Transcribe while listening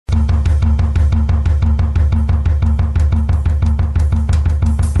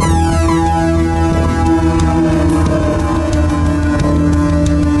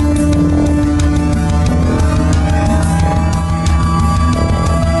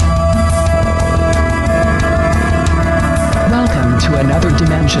into another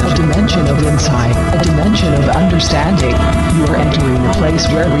dimension, a dimension of insight, a dimension of understanding. You are entering a place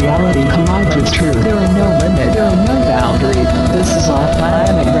where reality collides with truth. There are no limits, there are no boundaries. This is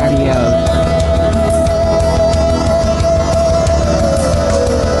Off-Planet Radio.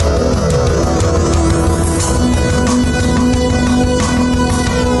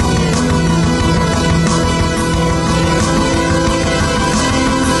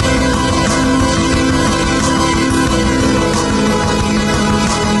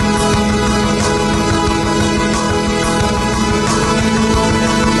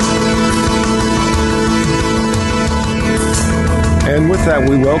 And with that,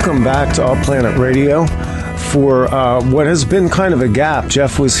 we welcome back to Off-Planet Radio for what has been kind of a gap.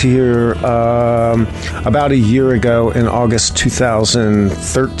 Jef was here about a year ago in August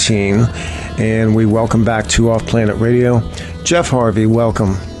 2013, and we welcome back to Off-Planet Radio. Jef Harvey,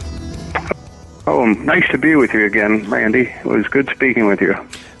 welcome. Oh, nice to be with you again, Randy. It was good speaking with you.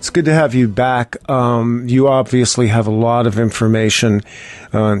 It's good to have you back. You obviously have a lot of information,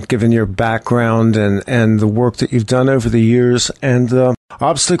 given your background and the work that you've done over the years, and the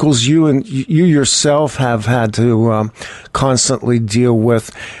obstacles you yourself have had to constantly deal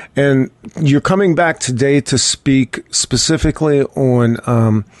with. And you're coming back today to speak specifically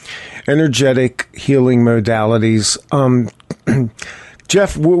on energetic healing modalities.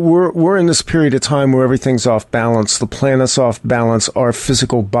 Jef, we're in this period of time where everything's off balance. The planet's off balance. Our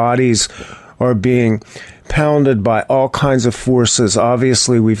physical bodies are being pounded by all kinds of forces.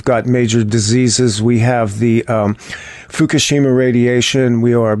 Obviously, we've got major diseases. We have the Fukushima radiation.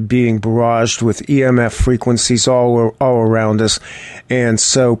 We are being barraged with EMF frequencies all around us. And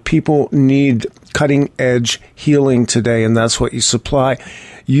so people need cutting-edge healing today, and that's what you supply.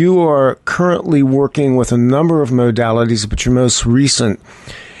 You are currently working with a number of modalities, but your most recent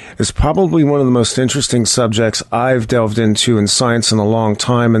is probably one of the most interesting subjects I've delved into in science in a long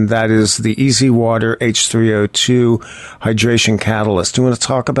time, and that is the Easy Water H3O2 hydration catalyst. Do you want to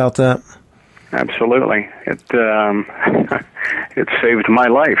talk about that? Absolutely. It it saved my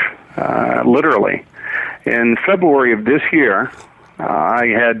life, literally. In February of this year, I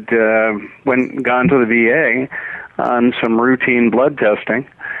had gone to the VA on some routine blood testing,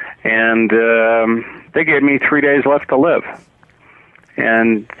 and they gave me 3 days left to live.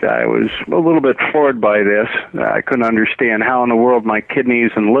 And I was a little bit floored by this. I couldn't understand how in the world my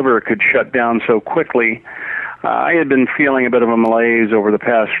kidneys and liver could shut down so quickly. I had been feeling a bit of a malaise over the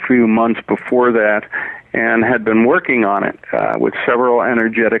past few months before that, and had been working on it with several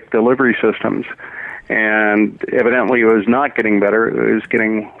energetic delivery systems. And evidently it was not getting better, it was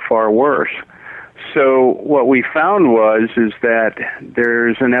getting far worse. So what we found is that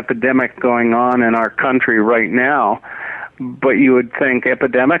there's an epidemic going on in our country right now, but you would think,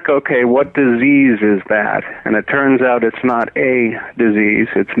 epidemic, okay, what disease is that? And it turns out it's not a disease,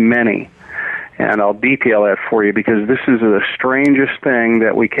 it's many. And I'll detail that for you because this is the strangest thing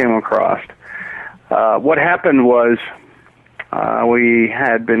that we came across. What happened was we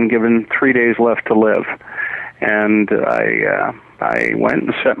had been given 3 days left to live, and I went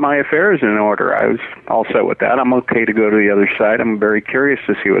and set my affairs in order. I was all set with that. I'm okay to go to the other side. I'm very curious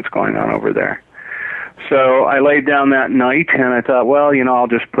to see what's going on over there. So I laid down that night, and I thought, well, I'll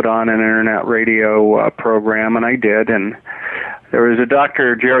just put on an internet radio program, and I did. And there was a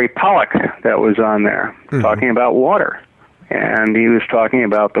Dr. Gerald Pollack that was on there talking about water. And he was talking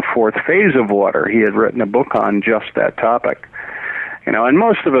about the fourth phase of water. He had written a book on just that topic. And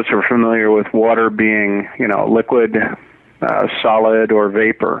most of us are familiar with water being, liquid, solid, or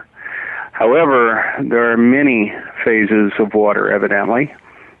vapor. However, there are many phases of water, evidently,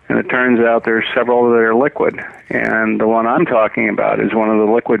 and it turns out there's several that are liquid. And the one I'm talking about is one of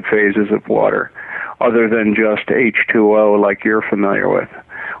the liquid phases of water, other than just H2O like you're familiar with.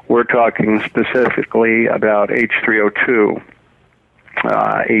 We're talking specifically about H3O2,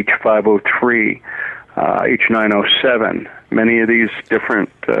 H5O3, H9O7. Many of these different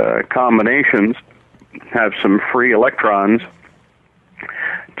combinations have some free electrons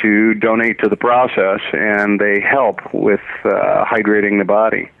to donate to the process, and they help with hydrating the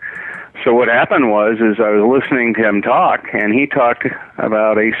body. So what happened was I was listening to him talk, and he talked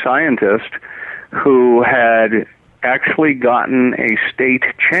about a scientist who had actually gotten a state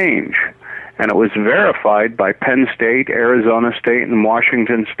change, and it was verified by Penn State, Arizona State, and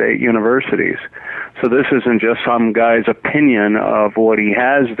Washington State universities. So this isn't just some guy's opinion of what he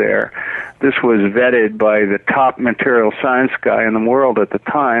has there. This was vetted by the top material science guy in the world at the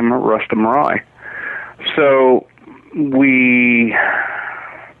time, Rustam Roy. So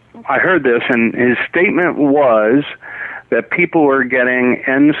I heard this, and his statement was that people were getting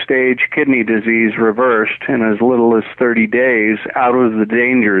end-stage kidney disease reversed in as little as 30 days out of the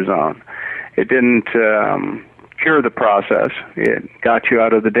danger zone. It didn't cure the process. It got you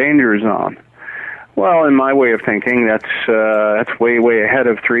out of the danger zone. Well, in my way of thinking, that's way, way ahead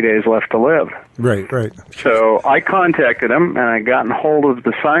of 3 days left to live. Right, right. So I contacted him, and I got in hold of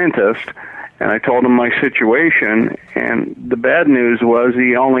the scientist, and I told him my situation, and the bad news was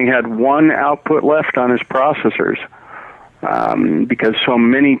he only had one output left on his processors. Because so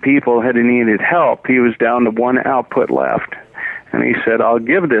many people had needed help, he was down to one output left. And he said, I'll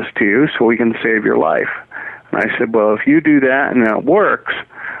give this to you so we can save your life. And I said, well, if you do that and it works,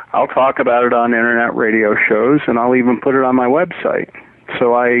 I'll talk about it on internet radio shows, and I'll even put it on my website.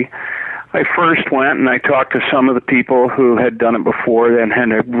 So I first went and I talked to some of the people who had done it before and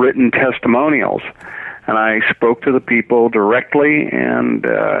had written testimonials. And I spoke to the people directly, and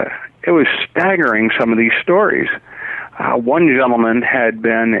it was staggering, some of these stories. One gentleman had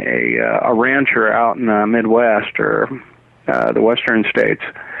been a rancher out in the Midwest or the western states,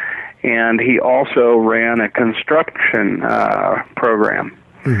 and he also ran a construction program.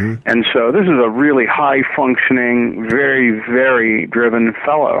 Mm-hmm. And so this is a really high-functioning, very, very driven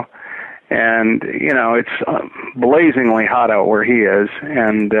fellow. And, you know, it's blazingly hot out where he is,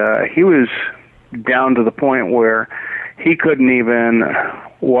 and he was down to the point where he couldn't even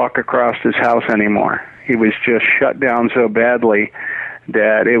walk across his house anymore. He was just shut down so badly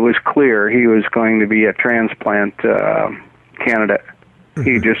that it was clear he was going to be a transplant candidate.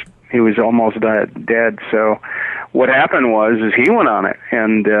 Mm-hmm. He was almost dead. So what happened was he went on it,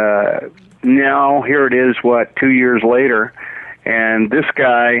 and now here it is, 2 years later, and this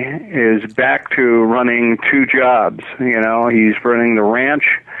guy is back to running two jobs. You know, he's running the ranch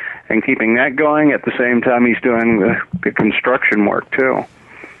and keeping that going at the same time he's doing the construction work too.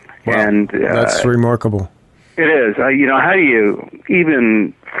 Wow, and that's remarkable. It is. You know, how do you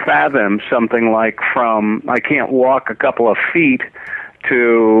even fathom something like from I can't walk a couple of feet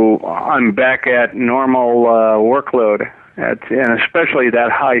to I'm back at normal workload, and especially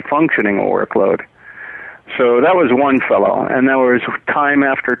that high-functioning workload. So that was one fellow, and there was time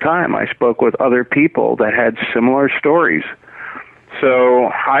after time I spoke with other people that had similar stories. So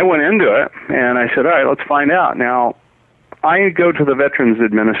I went into it, and I said, all right, let's find out. Now, I go to the Veterans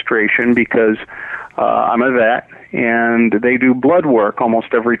Administration because I'm a vet, and they do blood work almost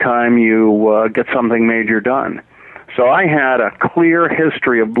every time you get something major done. So I had a clear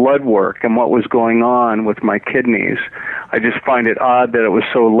history of blood work and what was going on with my kidneys. I just find it odd that it was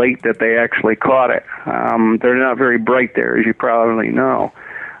so late that they actually caught it. They're not very bright there, as you probably know.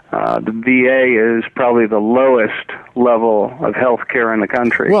 The VA is probably the lowest level of health care in the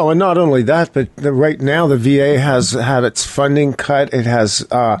country. Well, and not only that, but right now the VA has had its funding cut. It has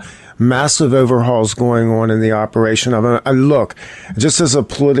massive overhauls going on in the operation of it. And look, just as a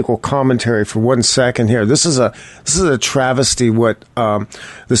political commentary for 1 second here, this is a travesty what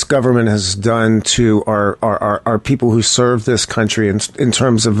this government has done to our people who serve this country in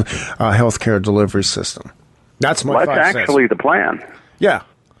terms of healthcare delivery system. That's my that's actually the plan. Yeah.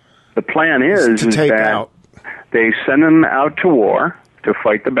 The plan is that they send them out to war to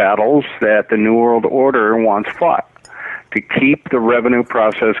fight the battles that the New World Order wants fought, to keep the revenue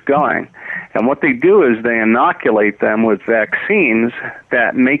process going. And what they do is they inoculate them with vaccines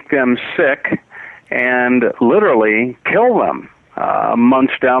that make them sick and literally kill them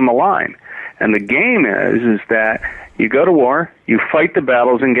months down the line. And the game is that you go to war, you fight the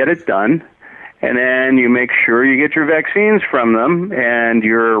battles and get it done, and then you make sure you get your vaccines from them and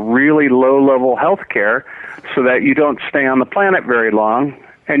your really low-level health care so that you don't stay on the planet very long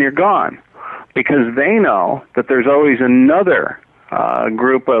and you're gone. Because they know that there's always another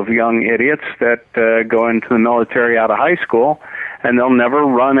group of young idiots that go into the military out of high school, and they'll never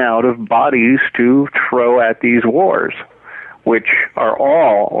run out of bodies to throw at these wars, which are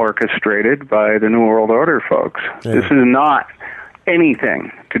all orchestrated by the New World Order folks. Yeah. This is not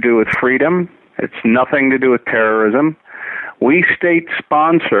anything to do with freedom. It's nothing to do with terrorism. We state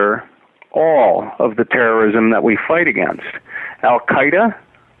sponsor all of the terrorism that we fight against. Al-Qaeda,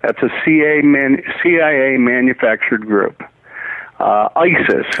 that's a CIA manufactured group.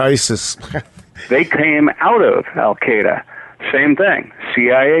 ISIS. They came out of Al-Qaeda. Same thing.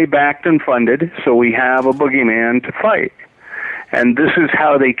 CIA backed and funded, so we have a boogeyman to fight. And this is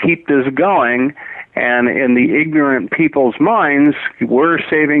how they keep this going. And in the ignorant people's minds, we're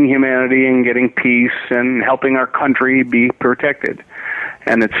saving humanity and getting peace and helping our country be protected.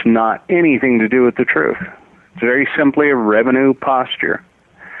 And it's not anything to do with the truth. It's very simply a revenue posture.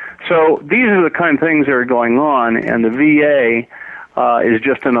 So these are the kind of things that are going on, and the VA is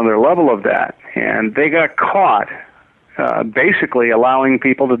just another level of that. And they got caught basically allowing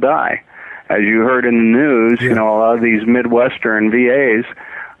people to die. As you heard in the news, a lot of these Midwestern VAs,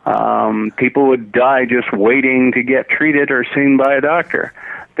 people would die just waiting to get treated or seen by a doctor.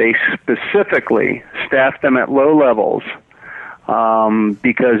 They specifically staff them at low levels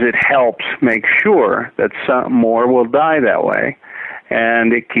because it helps make sure that some more will die that way,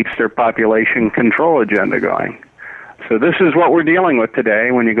 and it keeps their population control agenda going. So this is what we're dealing with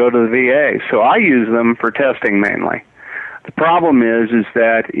today when you go to the VA. So I use them for testing mainly. The problem is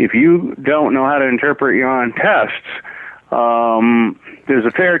that if you don't know how to interpret your own tests, there's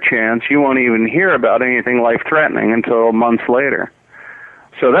a fair chance you won't even hear about anything life-threatening until months later.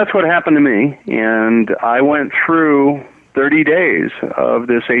 So that's what happened to me, and I went through 30 days of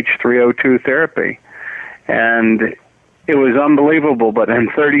this H3O2 therapy, and it was unbelievable, but in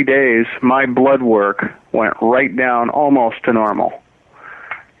 30 days, my blood work went right down almost to normal.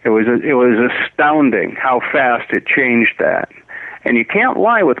 It was astounding how fast it changed that. And you can't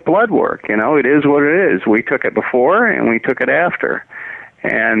lie with blood work, it is what it is. We took it before and we took it after.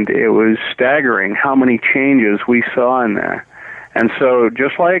 And it was staggering how many changes we saw in there. And so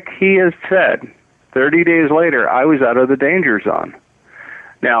just like he has said, 30 days later, I was out of the danger zone.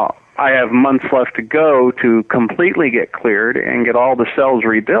 Now, I have months left to go to completely get cleared and get all the cells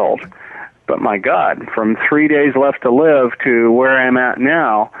rebuilt. But my God, from 3 days left to live to where I'm at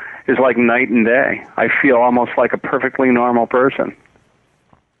now is like night and day. I feel almost like a perfectly normal person.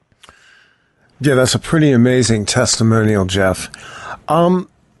 Yeah, that's a pretty amazing testimonial, Jef.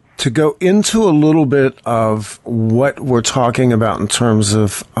 To go into a little bit of what we're talking about in terms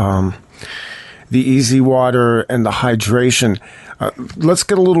of the easy water and the hydration, let's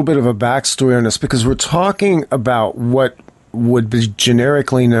get a little bit of a backstory on this, because we're talking about what would be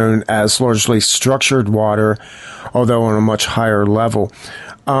generically known as largely structured water, although on a much higher level.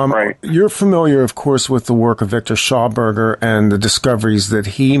 Right. You're familiar, of course, with the work of Victor Schauberger and the discoveries that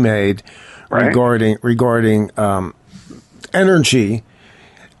he made regarding energy,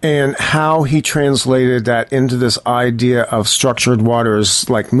 and how he translated that into this idea of structured waters,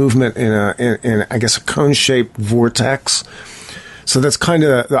 like movement in I guess, a cone-shaped vortex. So that's kind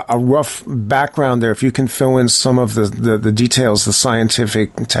of a rough background there. If you can fill in some of the details, the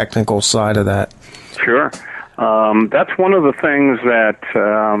scientific and technical side of that. Sure. That's one of the things that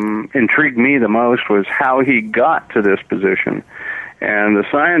intrigued me the most, was how he got to this position. And the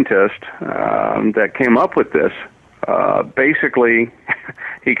scientist that came up with this, basically,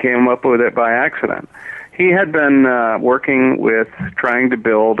 he came up with it by accident. He had been working with trying to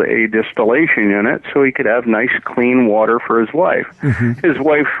build a distillation unit so he could have nice, clean water for his wife. Mm-hmm. His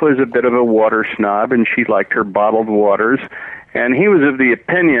wife was a bit of a water snob, and she liked her bottled waters. And he was of the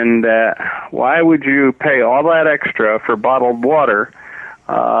opinion that why would you pay all that extra for bottled water?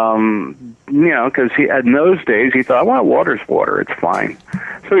 Because in those days he thought, well, water's water, it's fine.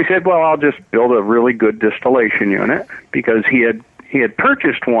 So he said, well, I'll just build a really good distillation unit, because he had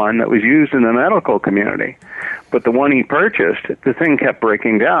purchased one that was used in the medical community. But the one he purchased, the thing kept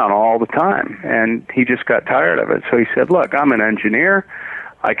breaking down all the time, and he just got tired of it. So he said, look, I'm an engineer.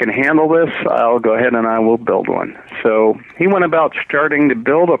 I can handle this. I'll go ahead and I will build one. So he went about starting to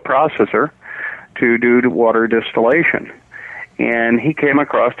build a processor to do water distillation. And he came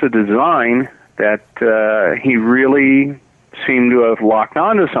across a design that he really seemed to have locked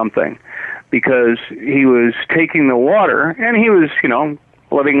onto something, because he was taking the water and he was,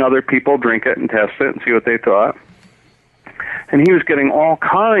 letting other people drink it and test it and see what they thought. And he was getting all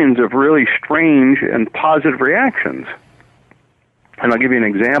kinds of really strange and positive reactions. And I'll give you an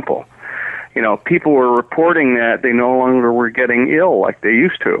example. People were reporting that they no longer were getting ill like they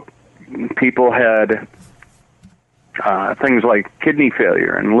used to. People had things like kidney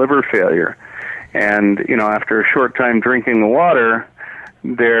failure and liver failure. And, after a short time drinking the water,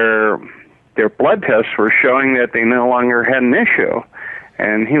 their blood tests were showing that they no longer had an issue.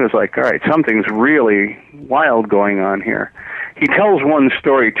 And he was like, all right, something's really wild going on here. He tells one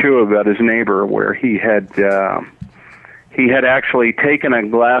story, too, about his neighbor, where he had actually taken a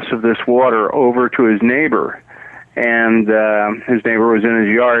glass of this water over to his neighbor. And his neighbor was in his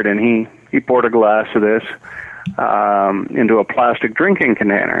yard, and he poured a glass of this into a plastic drinking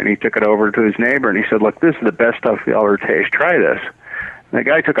container, and he took it over to his neighbor, and he said, look, this is the best stuff you'll ever taste. Try this. And the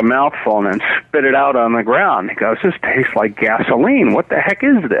guy took a mouthful and then spit it out on the ground. He goes, this tastes like gasoline. What the heck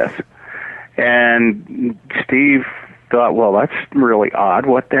is this? And Steve thought, well, that's really odd.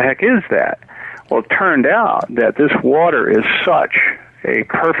 What the heck is that? Well, it turned out that this water is such a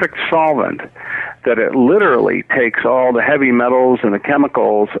perfect solvent that it literally takes all the heavy metals and the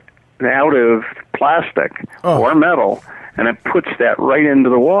chemicals out of plastic or metal, and it puts that right into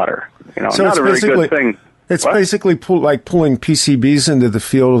the water. So not a very good thing. It's basically like pulling PCBs into the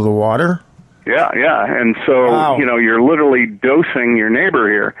field of the water? Yeah. And so, wow. You're literally dosing your neighbor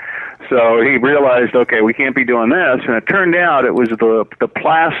here. So he realized, okay, we can't be doing this. And it turned out it was the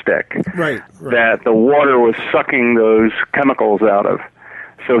plastic right. that the water was sucking those chemicals out of.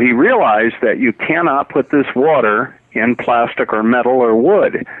 So he realized that you cannot put this water in plastic or metal or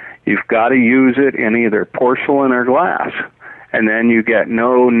wood. You've got to use it in either porcelain or glass. And then you get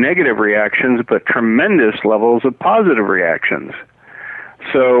no negative reactions, but tremendous levels of positive reactions.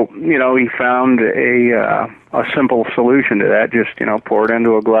 So, he found a simple solution to that. Just, pour it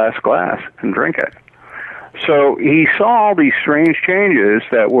into a glass and drink it. So he saw all these strange changes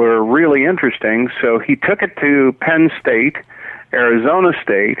that were really interesting. So he took it to Penn State, Arizona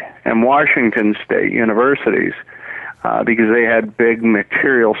State, and Washington State universities. Because they had big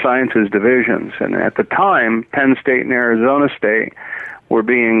material sciences divisions. And at the time, Penn State and Arizona State were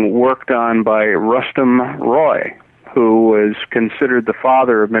being worked on by Rustum Roy, who was considered the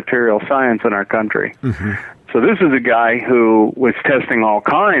father of material science in our country. Mm-hmm. So this is a guy who was testing all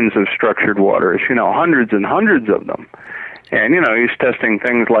kinds of structured waters, hundreds and hundreds of them. And, he's testing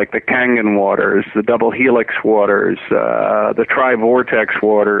things like the Kangen waters, the double helix waters, the tri-vortex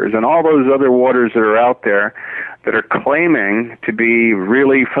waters, and all those other waters that are out there that are claiming to be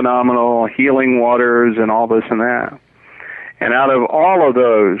really phenomenal healing waters and all this and that. And out of all of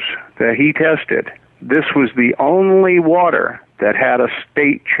those that he tested, this was the only water that had a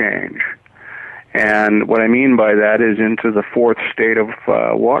state change. And what I mean by that is into the fourth state of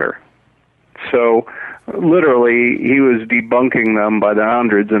water. So literally, he was debunking them by the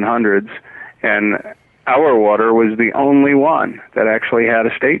hundreds and hundreds, and our water was the only one that actually had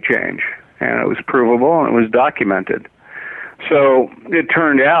a state change. And it was provable, and it was documented. So it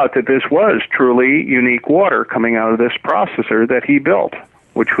turned out that this was truly unique water coming out of this processor that he built,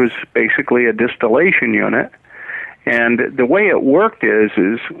 which was basically a distillation unit. And the way it worked is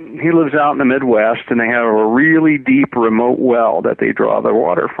he lives out in the Midwest, and they have a really deep remote well that they draw their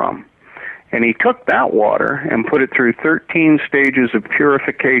water from. And he took that water and put it through 13 stages of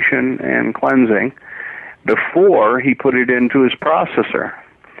purification and cleansing before he put it into his processor.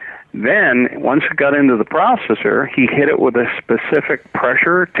 Then, once it got into the processor, he hit it with a specific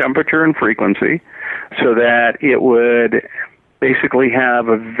pressure, temperature, and frequency so that it would basically have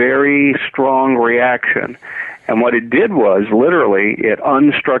a very strong reaction. And what it did was, literally, it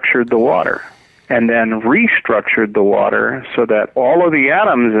unstructured the water and then restructured the water so that all of the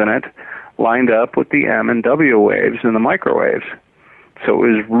atoms in it lined up with the M and W waves in the microwaves. So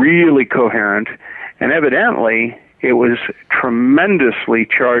it was really coherent, and evidently it was tremendously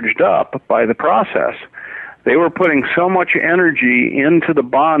charged up by the process. They were putting so much energy into the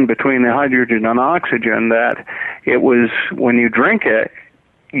bond between the hydrogen and oxygen that it was, when you drink it,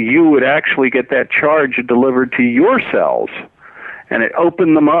 you would actually get that charge delivered to your cells. And it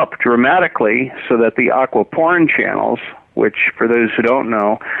opened them up dramatically so that the aquaporin channels, which, for those who don't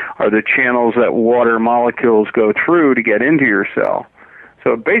know, are the channels that water molecules go through to get into your cell.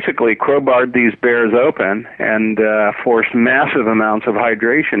 So it basically crowbarred these bears open and forced massive amounts of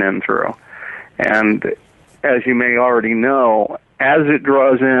hydration in through. And as you may already know, as it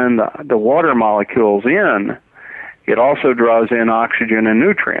draws in the water molecules in, it also draws in oxygen and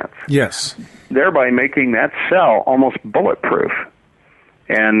nutrients. Yes. Thereby making that cell almost bulletproof,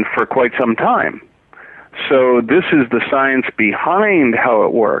 and for quite some time. So this is the science behind how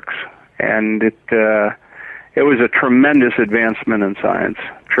it works, and it was a tremendous advancement in science.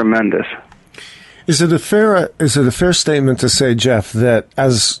 Tremendous. Is it a fair statement to say, Jef, that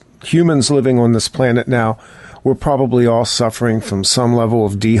as humans living on this planet now, we're probably all suffering from some level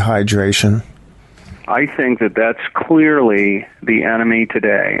of dehydration? I think that that's clearly the enemy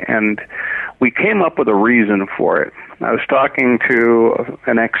today, and we came up with a reason for it. I was talking to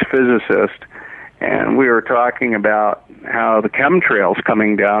an ex-physicist, and we were talking about how the chemtrails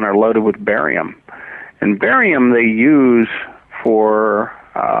coming down are loaded with barium. And barium they use for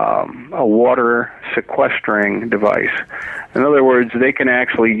a water sequestering device. In other words, they can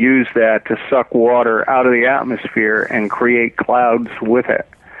actually use that to suck water out of the atmosphere and create clouds with it.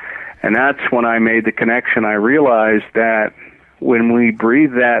 And that's when I made the connection. I realized that when we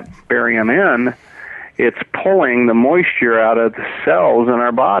breathe that barium in, it's pulling the moisture out of the cells in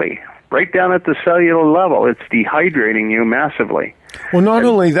our body, right down at the cellular level. It's dehydrating you massively. Well, not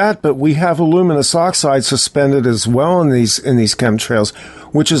only that, but we have aluminous oxide suspended as well in these chemtrails,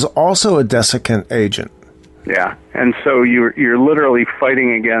 which is also a desiccant agent. Yeah, and so you're literally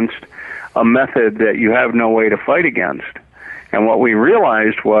fighting against a method that you have no way to fight against. And what we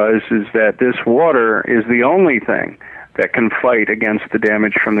realized is that this water is the only thing that can fight against the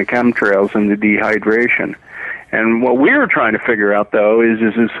damage from the chemtrails and the dehydration. And what we were trying to figure out, though, is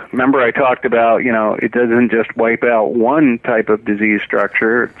remember I talked about, it doesn't just wipe out one type of disease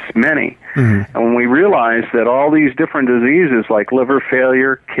structure, it's many. Mm-hmm. And when we realized that all these different diseases like liver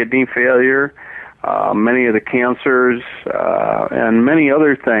failure, kidney failure, many of the cancers, and many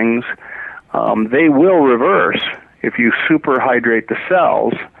other things, they will reverse if you superhydrate the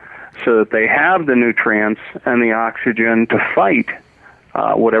cells so that they have the nutrients and the oxygen to fight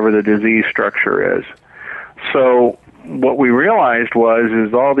whatever the disease structure is. So what we realized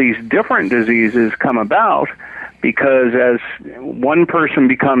is all these different diseases come about because as one person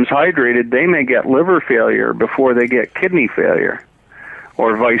becomes hydrated, they may get liver failure before they get kidney failure,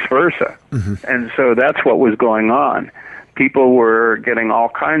 or vice versa. Mm-hmm. And so that's what was going on. People were getting all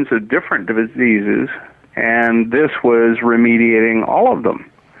kinds of different diseases, and this was remediating all of them.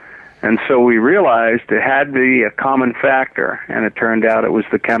 And so we realized it had to be a common factor, and it turned out it was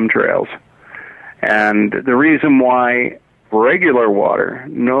the chemtrails. And the reason why regular water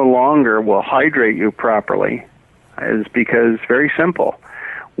no longer will hydrate you properly is because, very simple,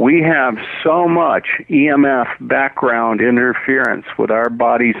 we have so much EMF background interference with our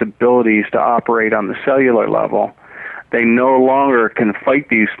body's abilities to operate on the cellular level. They no longer can fight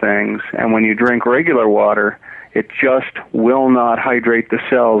these things, and when you drink regular water, it just will not hydrate the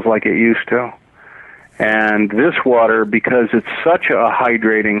cells like it used to. And this water, because it's such a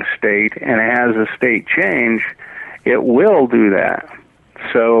hydrating state and it has a state change, it will do that.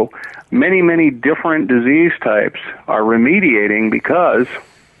 So many, many different disease types are remediating because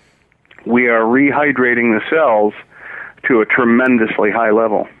we are rehydrating the cells to a tremendously high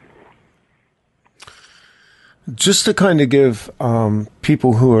level. Just to kind of give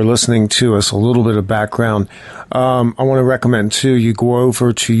people who are listening to us a little bit of background, I want to recommend, too, you go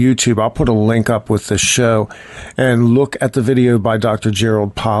over to YouTube. I'll put a link up with the show and look at the video by Dr.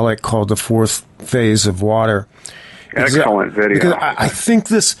 Gerald Pollack called The Fourth Phase of Water. Excellent video. Because I think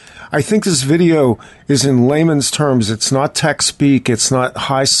this video is in layman's terms. It's not tech speak. It's not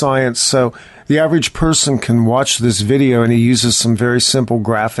high science. So the average person can watch this video, and he uses some very simple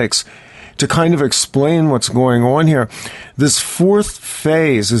graphics to kind of explain what's going on here. This fourth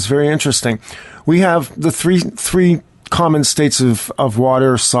phase is very interesting. We have the three common states of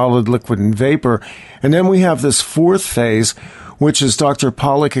water, solid, liquid, and vapor. And then we have this fourth phase, which, as Dr.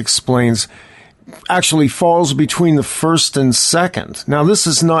 Pollack explains, actually falls between the first and second. Now, this,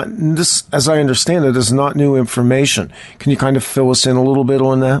 as I understand it, is not new information. Can you kind of fill us in a little bit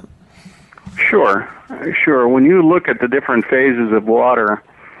on that? Sure. When you look at the different phases of water,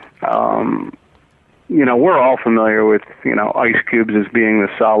 we're all familiar with, ice cubes as being the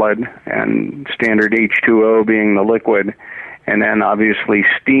solid and standard H2O being the liquid, and then obviously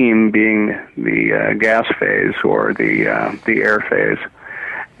steam being the gas phase or the air phase.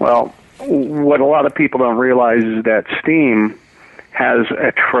 Well, what a lot of people don't realize is that steam has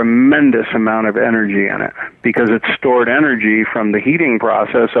a tremendous amount of energy in it because it's stored energy from the heating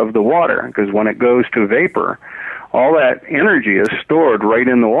process of the water, because when it goes to vapor, all that energy is stored right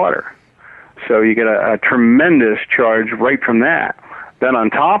in the water. So you get a tremendous charge right from that. Then on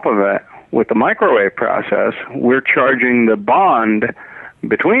top of it, with the microwave process, we're charging the bond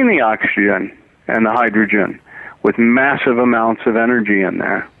between the oxygen and the hydrogen with massive amounts of energy in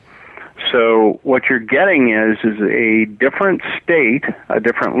there. So what you're getting is a different state, a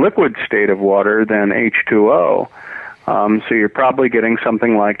different liquid state of water than H2O. So you're probably getting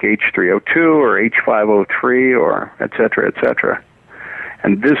something like H3O2 or H5O3 or et cetera, et cetera.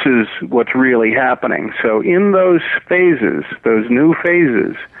 And this is what's really happening. So in those phases, those new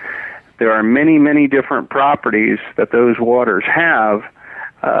phases, there are many, many different properties that those waters have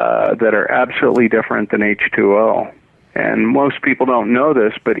that are absolutely different than H2O. And most people don't know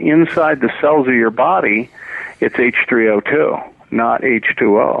this, but inside the cells of your body, it's H3O2, not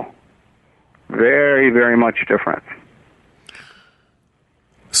H2O. Very, very much different.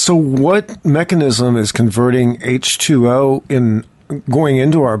 So what mechanism is converting H2O going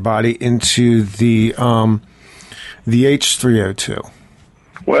into our body into the H3O2?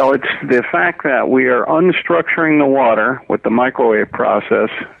 Well, it's the fact that we are unstructuring the water with the microwave process,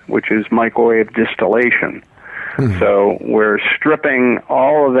 which is microwave distillation. Mm-hmm. So we're stripping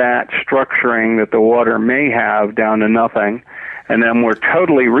all of that structuring that the water may have down to nothing, and then we're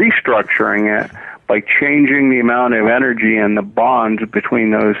totally restructuring it by changing the amount of energy and the bonds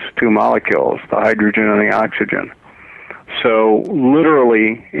between those two molecules, the hydrogen and the oxygen. So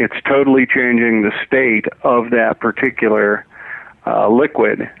literally, it's totally changing the state of that particular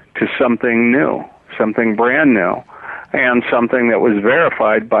liquid to something new, something brand new, and something that was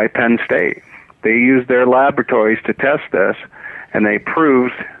verified by Penn State. They used their laboratories to test this, and they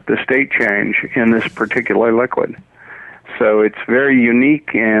proved the state change in this particular liquid. So it's very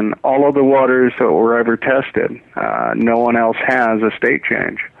unique in all of the waters that were ever tested. No one else has a state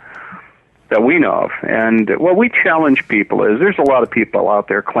change that we know of. And what we challenge people is, there's a lot of people out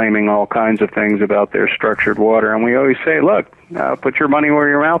there claiming all kinds of things about their structured water, and we always say, look, put your money where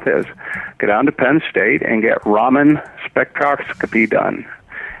your mouth is. Go down to Penn State and get Raman spectroscopy done.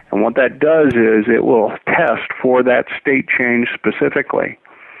 And what that does is it will test for that state change specifically.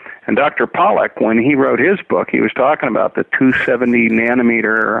 And Dr. Pollack, when he wrote his book, he was talking about the 270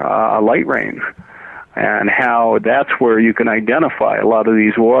 nanometer light range, and how that's where you can identify a lot of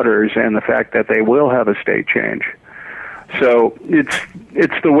these waters and the fact that they will have a state change. So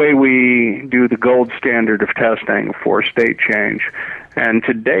it's the way we do the gold standard of testing for state change. And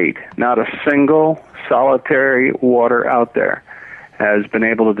to date, not a single solitary water out there has been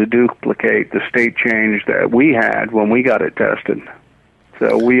able to duplicate the state change that we had when we got it tested.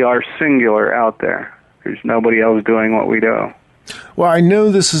 So we are singular out there. There's nobody else doing what we do. Well, I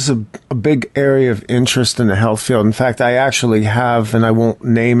know this is a big area of interest in the health field. In fact, I actually have, and I won't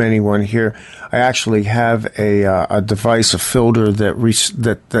name anyone here, I actually have a device, a filter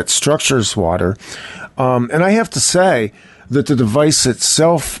that structures water. And I have to say that the device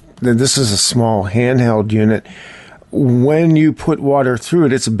itself, and this is a small handheld unit, when you put water through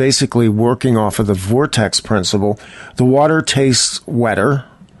it, it's basically working off of the vortex principle. The water tastes wetter.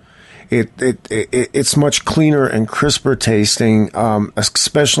 It's much cleaner and crisper tasting,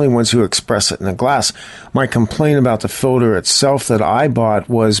 especially once you express it in a glass. My complaint about the filter itself that I bought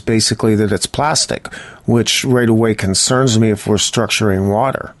was basically that it's plastic, which right away concerns me if we're structuring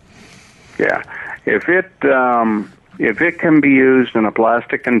water. Yeah, if it can be used in a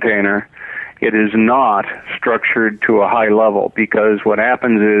plastic container, it is not structured to a high level, because what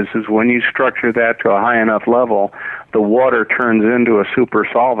happens is when you structure that to a high enough level, the water turns into a super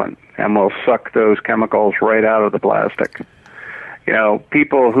solvent and will suck those chemicals right out of the plastic. You know,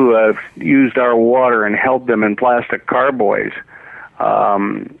 people who have used our water and held them in plastic carboys,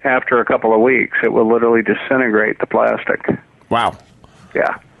 after a couple of weeks, it will literally disintegrate the plastic. Wow.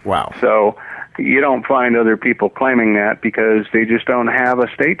 Yeah. Wow. So you don't find other people claiming that because they just don't have a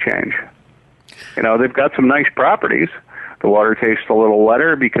state change. You know, they've got some nice properties. The water tastes a little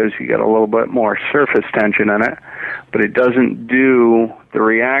wetter because you get a little bit more surface tension in it, but it doesn't do the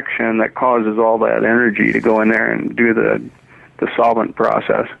reaction that causes all that energy to go in there and do the solvent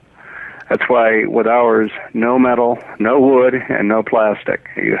process. That's why with ours, no metal, no wood, and no plastic.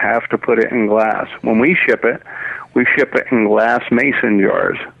 You have to put it in glass. When we ship it in glass mason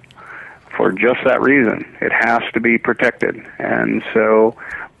jars for just that reason. It has to be protected. And so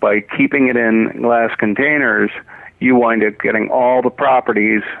by keeping it in glass containers, you wind up getting all the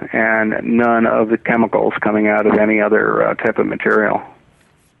properties and none of the chemicals coming out of any other type of material.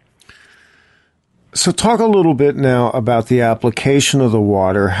 So talk a little bit now about the application of the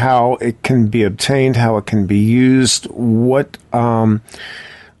water, how it can be obtained, how it can be used, what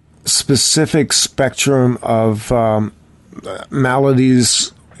specific spectrum of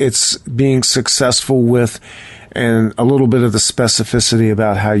maladies it's being successful with, and a little bit of the specificity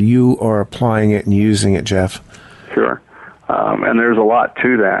about how you are applying it and using it, Jef. Sure. And there's a lot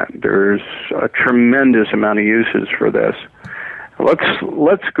to that. There's a tremendous amount of uses for this.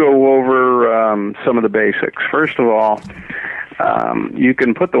 Let's go over some of the basics. First of all, you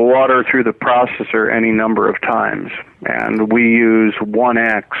can put the water through the processor any number of times, and we use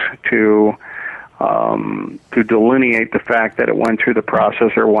 1x to delineate the fact that it went through the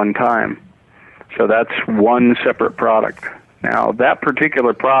processor one time. So that's one separate product. Now, that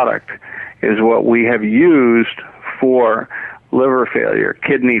particular product is what we have used for liver failure,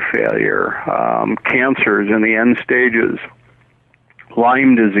 kidney failure, cancers in the end stages,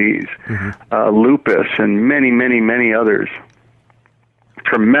 Lyme disease, lupus, and many, many, many others.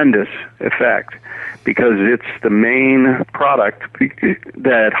 Tremendous effect, because it's the main product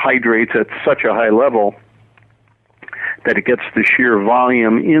that hydrates at such a high level that it gets the sheer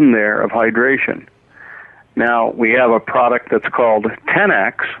volume in there of hydration. Now, we have a product that's called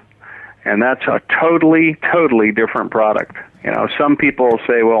 10X, and that's a totally, totally different product. You know, some people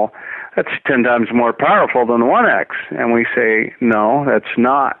say, well, that's 10 times more powerful than 1X. And we say, no, that's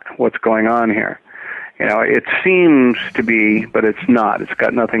not what's going on here. You know, it seems to be, but it's not. It's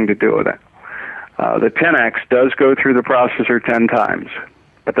got nothing to do with it. The 10X does go through the processor 10 times,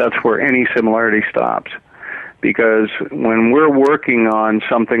 but that's where any similarity stops. Because when we're working on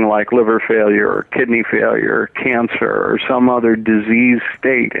something like liver failure or kidney failure, or cancer, or some other disease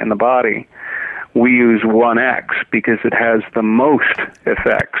state in the body, we use 1X because it has the most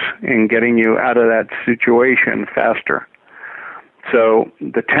effects in getting you out of that situation faster. So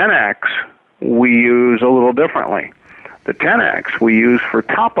the 10X we use a little differently. The 10X we use for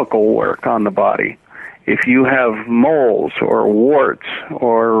topical work on the body. If you have moles or warts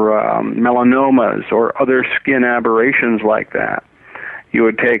or melanomas or other skin aberrations like that, you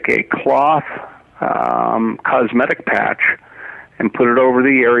would take a cloth cosmetic patch and put it over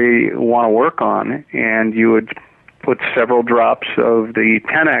the area you want to work on, and you would put several drops of the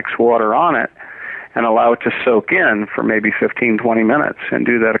 10X water on it and allow it to soak in for maybe 15, 20 minutes, and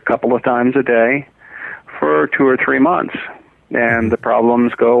do that a couple of times a day for 2 or 3 months, and the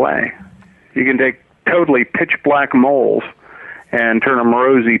problems go away. You can take totally pitch black moles and turn them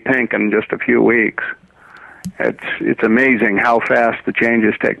rosy pink in just a few weeks. It's amazing how fast the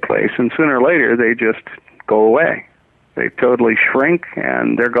changes take place, and sooner or later they just go away. They totally shrink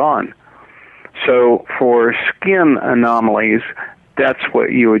and they're gone. So for skin anomalies, that's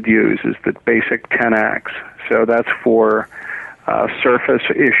what you would use, is the basic 10X. So that's for surface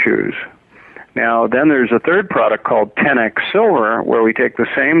issues. Now, then there's a third product called 10X Silver, where we take the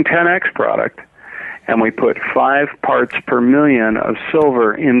same 10X product and we put 5 parts per million of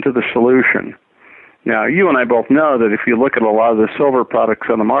silver into the solution. Now, you and I both know that if you look at a lot of the silver products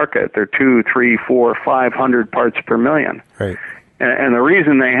on the market, they're 2, 3, 4, 500 parts per million. Right. And the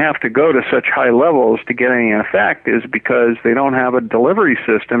reason they have to go to such high levels to get any effect is because they don't have a delivery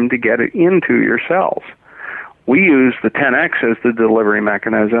system to get it into your cells. We use the 10X as the delivery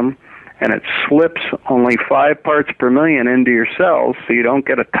mechanism, and it slips only 5 parts per million into your cells, so you don't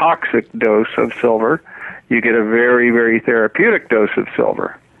get a toxic dose of silver. You get a very, very therapeutic dose of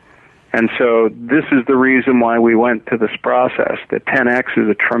silver. And so this is the reason why we went to this process. The 10X is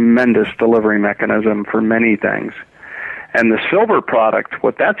a tremendous delivery mechanism for many things. And the silver product,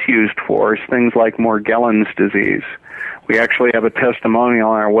 what that's used for is things like Morgellans disease. We actually have a testimonial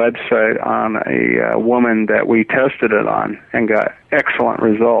on our website on a woman that we tested it on and got excellent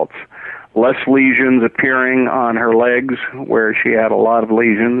results. Less lesions appearing on her legs where she had a lot of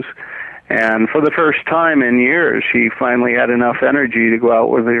lesions. And for the first time in years, she finally had enough energy to go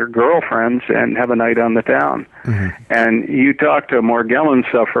out with her girlfriends and have a night on the town. Mm-hmm. And you talk to Morgellons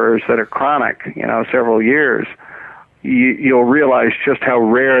sufferers that are chronic, several years, you'll realize just how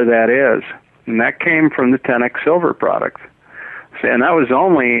rare that is. And that came from the 10X Silver product. And that was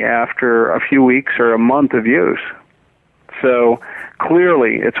only after a few weeks or a month of use. So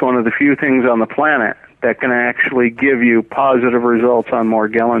clearly, it's one of the few things on the planet that can actually give you positive results on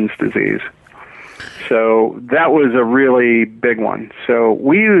Morgellons disease. So that was a really big one. So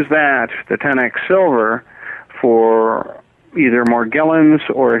we use that, the 10X Silver, for either Morgellons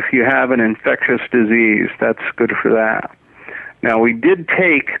or if you have an infectious disease, that's good for that. Now, we did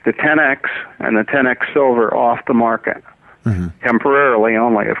take the 10X and the 10X Silver off the market, temporarily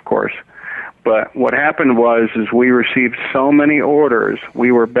only, of course. But what happened was we received so many orders,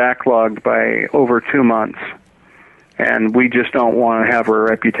 we were backlogged by over 2 months. And we just don't want to have a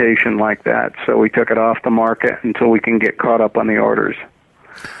reputation like that. So we took it off the market until we can get caught up on the orders.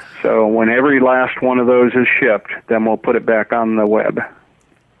 So when every last one of those is shipped, then we'll put it back on the web.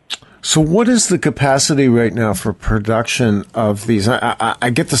 So what is the capacity right now for production of these?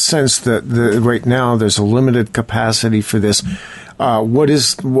 I get the sense that right now there's a limited capacity for this. What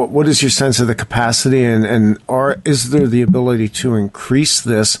is your sense of the capacity, and is there the ability to increase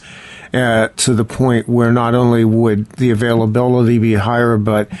this to the point where not only would the availability be higher,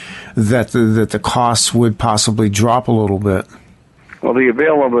 but that the costs would possibly drop a little bit? Well, the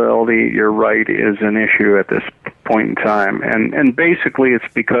availability, you're right, is an issue at this point in time. And basically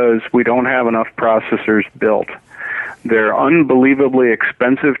it's because we don't have enough processors built. They're unbelievably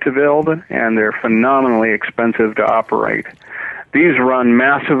expensive to build, and they're phenomenally expensive to operate. These run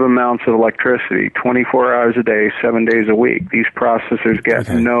massive amounts of electricity, 24 hours a day, 7 days a week. These processors get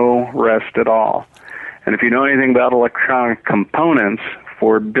no rest at all. And if you know anything about electronic components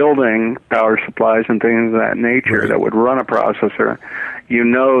for building power supplies and things of that nature that would run a processor, you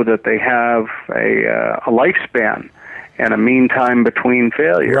know that they have a lifespan and a mean time between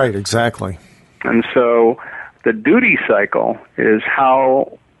failure. Right, exactly. And so the duty cycle is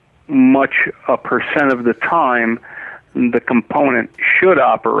how much a percent of the time the component should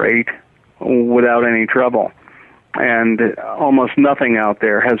operate without any trouble. And almost nothing out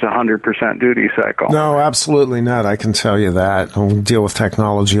there has a 100% duty cycle. No, absolutely not. I can tell you that. We deal with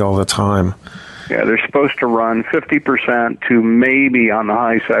technology all the time. Yeah, they're supposed to run 50% to maybe on the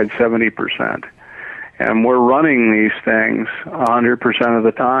high side 70%. And we're running these things 100% of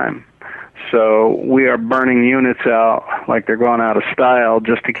the time. So we are burning units out like they're going out of style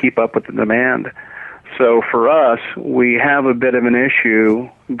just to keep up with the demand. So for us, we have a bit of an issue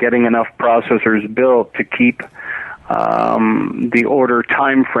getting enough processors built to keep the order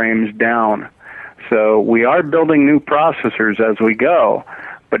time frames down. So we are building new processors as we go,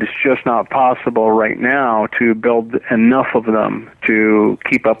 but it's just not possible right now to build enough of them to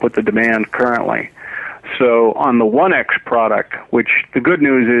keep up with the demand currently. So on the 1X product, which the good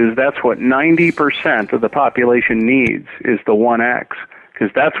news is that's what 90% of the population needs is the 1X,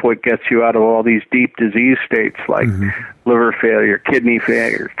 because that's what gets you out of all these deep disease states like liver failure, kidney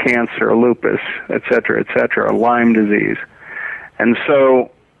failure, cancer, lupus, et cetera, Lyme disease. And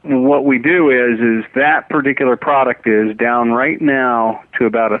so what we do is that particular product is down right now to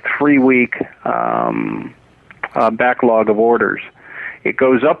about a 3-week backlog of orders. It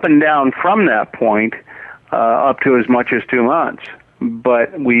goes up and down from that point up to as much as 2 months.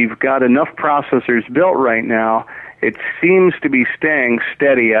 But we've got enough processors built right now, it seems to be staying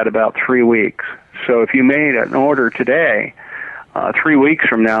steady at about 3 weeks. So if you made an order today, 3 weeks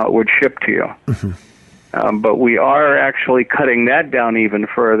from now it would ship to you. But we are actually cutting that down even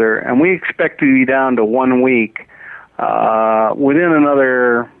further, and we expect to be down to 1 week. Within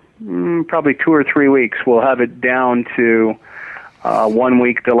another probably 2 or 3 weeks, we'll have it down to 1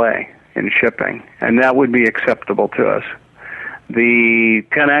 week delay in shipping, and that would be acceptable to us. The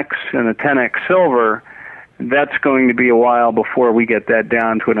 10X and the 10X Silver, that's going to be a while before we get that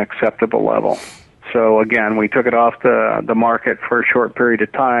down to an acceptable level. So again, we took it off the market for a short period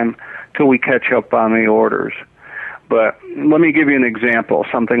of time till we catch up on the orders. But let me give you an example,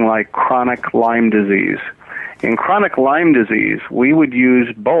 something like chronic Lyme disease. In chronic Lyme disease, we would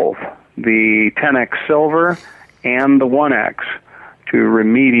use both the 10X Silver and the 1X to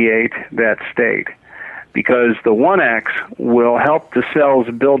remediate that state, because the 1X will help the cells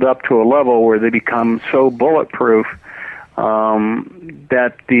build up to a level where they become so bulletproof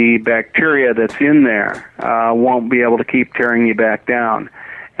that the bacteria that's in there won't be able to keep tearing you back down.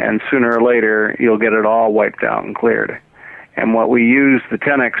 And sooner or later, you'll get it all wiped out and cleared. And what we use the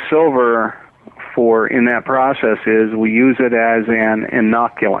 10X Silver for in that process is we use it as an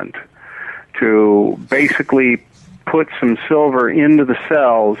inoculant to basically put some silver into the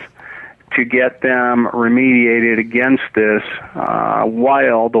cells to get them remediated against this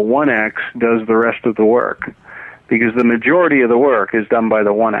while the 1X does the rest of the work. Because the majority of the work is done by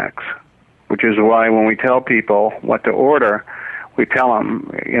the 1X, which is why when we tell people what to order, we tell them,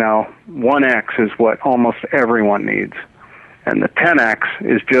 1X is what almost everyone needs. And the 10X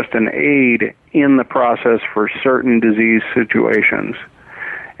is just an aid in the process for certain disease situations.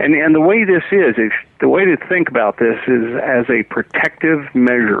 And the way this is the way to think about this is as a protective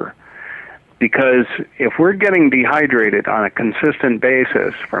measure. Because if we're getting dehydrated on a consistent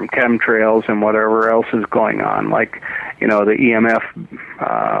basis from chemtrails and whatever else is going on, like, the EMF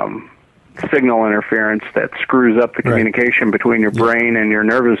signal interference that screws up the communication between your brain and your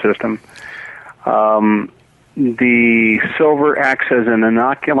nervous system, the silver acts as an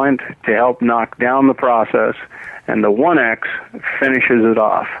inoculant to help knock down the process, and the 1X finishes it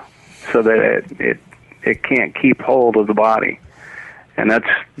off so that it can't keep hold of the body. And that's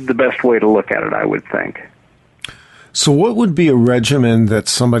the best way to look at it, I would think. So what would be a regimen that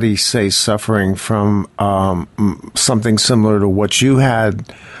somebody, say, suffering from something similar to what you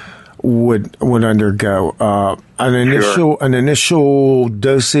had would undergo? An initial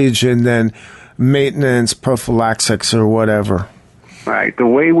dosage and then maintenance, prophylaxis, or whatever? Right. The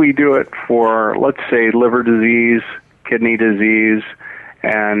way we do it for, let's say, liver disease, kidney disease,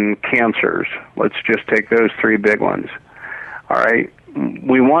 and cancers, let's just take those 3 big ones. All right.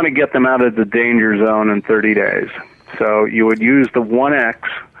 We want to get them out of the danger zone in 30 days. So you would use the 1X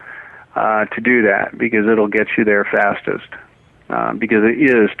to do that because it'll get you there fastest. Because it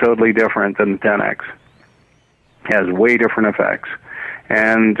is totally different than the 10X. It has way different effects.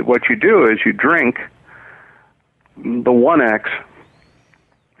 And what you do is you drink the 1X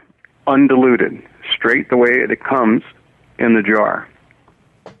undiluted, straight the way it comes in the jar.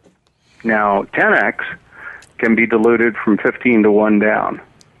 Now, 10X can be diluted from 15 to 1 down.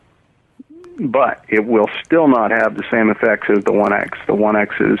 But it will still not have the same effects as the 1X. The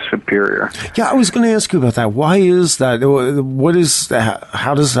 1X is superior. Yeah, I was going to ask you about that. Why is that? What is that?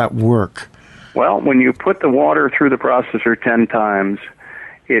 How does that work? Well, when you put the water through the processor 10 times,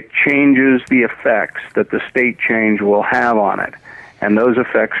 it changes the effects that the state change will have on it. And those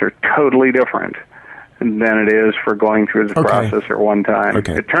effects are totally different than it is for going through the processor 1 time.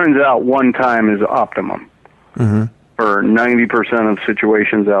 Okay. It turns out 1 time is optimum for 90% of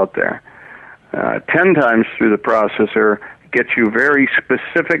situations out there. 10 times through the processor gets you very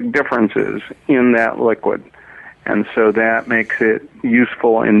specific differences in that liquid. And so that makes it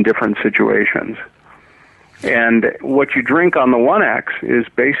useful in different situations. And what you drink on the 1X is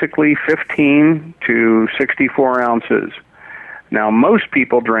basically 15 to 64 ounces. Now, most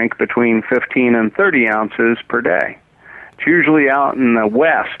people drink between 15 and 30 ounces per day. It's usually out in the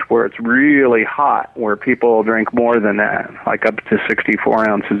West where it's really hot, where people drink more than that, like up to 64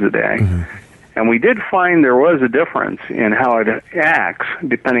 ounces a day. Mm-hmm. And we did find there was a difference in how it acts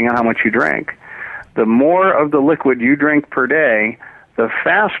depending on how much you drink. The more of the liquid you drink per day, the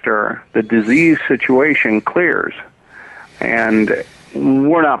faster the disease situation clears. And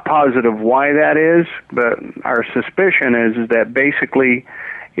we're not positive why that is, but our suspicion is that basically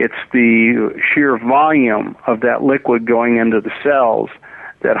it's the sheer volume of that liquid going into the cells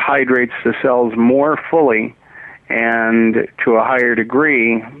that hydrates the cells more fully and to a higher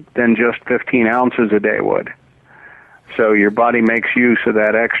degree than just 15 ounces a day would. So your body makes use of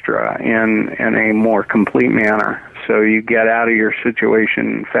that extra in a more complete manner. So you get out of your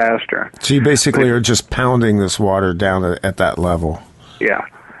situation faster. So you basically are just pounding this water down at that level. Yeah.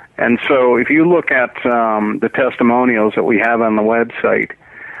 And so if you look at the testimonials that we have on the website,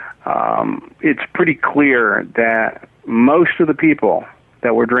 it's pretty clear that most of the people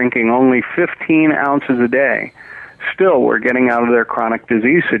that were drinking only 15 ounces a day still were getting out of their chronic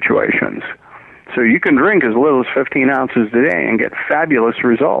disease situations. So you can drink as little as 15 ounces a day and get fabulous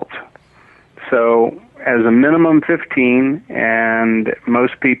results. So as a minimum 15, and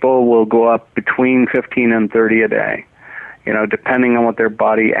most people will go up between 15 and 30 a day, depending on what their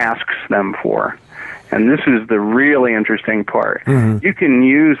body asks them for. And this is the really interesting part. Mm-hmm. You can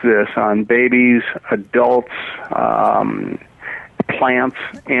use this on babies, adults, plants,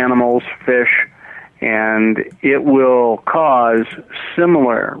 animals, fish, and it will cause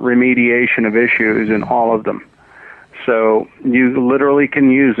similar remediation of issues in all of them. So you literally can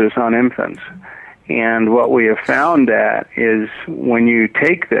use this on infants. And what we have found that is when you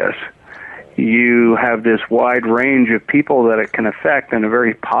take this, you have this wide range of people that it can affect in a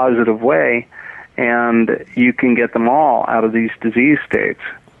very positive way, and you can get them all out of these disease states.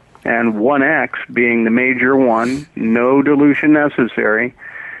 And 1X being the major one, no dilution necessary.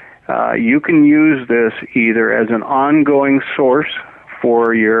 You can use this either as an ongoing source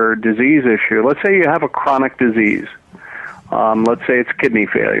for your disease issue. Let's say you have a chronic disease. Let's say it's kidney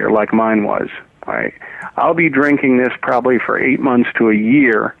failure, like mine was. Right? I'll be drinking this probably for 8 months to a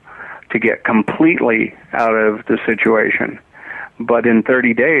year to get completely out of the situation. But in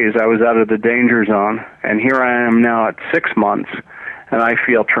 30 days, I was out of the danger zone, and here I am now at 6 months, and I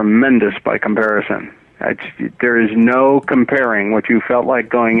feel tremendous by comparison. There is no comparing what you felt like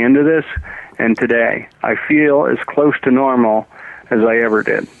going into this and today. I feel as close to normal as I ever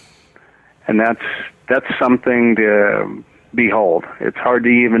did. And that's something to behold. It's hard to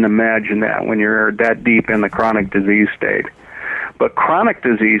even imagine that when you're that deep in the chronic disease state. But chronic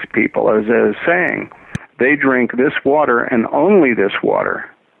disease people, as I was saying, they drink this water and only this water.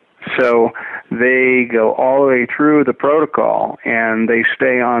 So they go all the way through the protocol, and they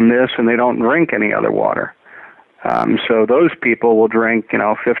stay on this, and they don't drink any other water. So those people will drink,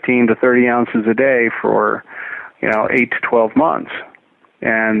 15 to 30 ounces a day for, 8 to 12 months.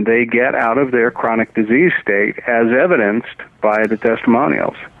 And they get out of their chronic disease state as evidenced by the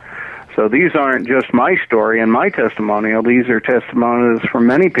testimonials. So these aren't just my story and my testimonial. These are testimonials from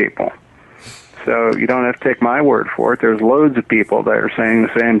many people. So you don't have to take my word for it. There's loads of people that are saying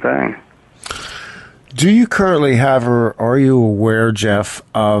the same thing. Do you currently have, or are you aware, Jef,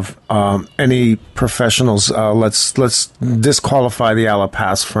 of any professionals? Let's disqualify the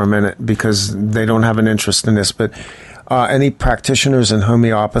allopaths for a minute because they don't have an interest in this. But any practitioners in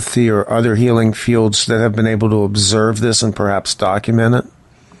homeopathy or other healing fields that have been able to observe this and perhaps document it?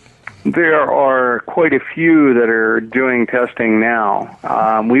 There are quite a few that are doing testing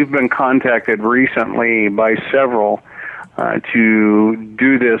now. We've been contacted recently by several to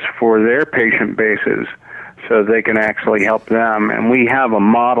do this for their patient bases so they can actually help them. And we have a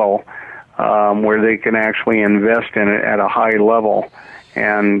model where they can actually invest in it at a high level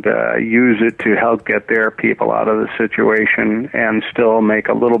and use it to help get their people out of the situation and still make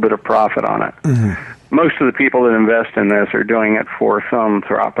a little bit of profit on it. Mm-hmm. Most of the people that invest in this are doing it for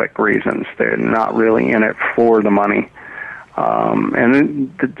philanthropic reasons. They're not really in it for the money.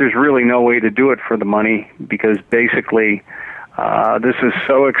 And there's really no way to do it for the money because basically this is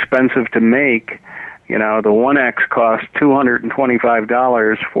so expensive to make. The 1X costs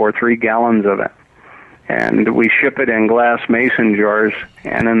 $225 for 3 gallons of it. And we ship it in glass mason jars.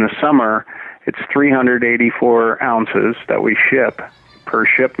 And in the summer, it's 384 ounces that we ship per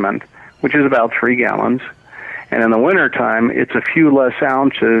shipment, which is about 3 gallons. And in the wintertime, it's a few less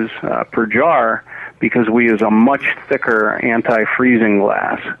ounces per jar because we use a much thicker anti-freezing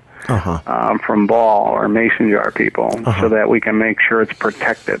glass. from ball or mason jar people, so that we can make sure it's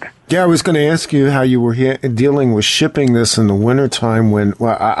protected. Yeah, I was going to ask you how you were dealing with shipping this in the wintertime when,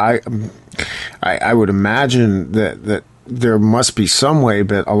 well, I would imagine that there must be some way,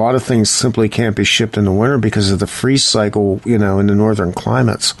 but a lot of things simply can't be shipped in the winter because of the freeze cycle, in the northern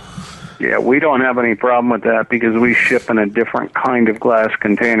climates. Yeah, we don't have any problem with that because we ship in a different kind of glass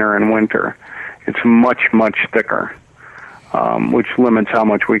container in winter. It's much, much thicker, which limits how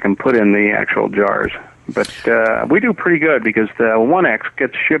much we can put in the actual jars. But we do pretty good because the 1X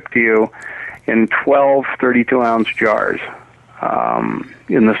gets shipped to you in 12 32-ounce jars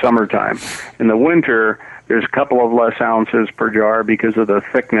in the summertime. In the winter, there's a couple of less ounces per jar because of the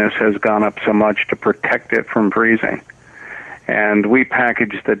thickness has gone up so much to protect it from freezing. And we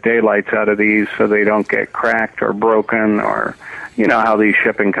package the daylights out of these so they don't get cracked or broken, or you know how these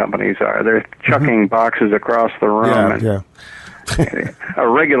shipping companies are. They're chucking boxes across the room. A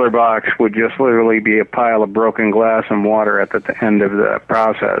regular box would just literally be a pile of broken glass and water at the end of the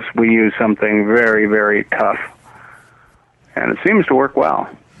process. We use something very, very tough, and it seems to work well.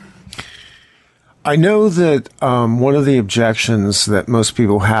 I know that one of the objections that most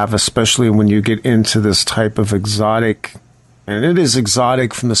people have, especially when you get into this type of exotic, and it is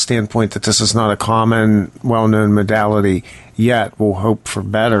exotic from the standpoint that this is not a common, well-known modality yet, we'll hope for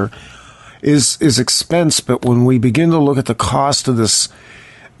better, is expense. But when we begin to look at the cost of this,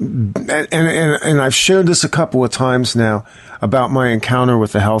 and I've shared this a couple of times now about my encounter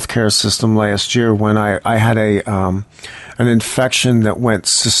with the healthcare system last year when I had an infection that went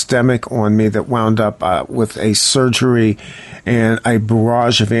systemic on me that wound up with a surgery and a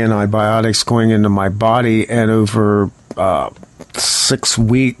barrage of antibiotics going into my body, and over 6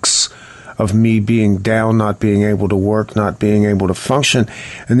 weeks of me being down, not being able to work, not being able to function,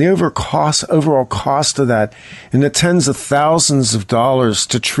 and the overall cost of that in the tens of thousands of dollars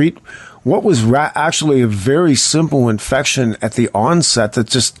to treat what was actually a very simple infection at the onset that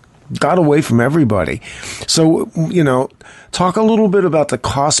just got away from everybody. So, talk a little bit about the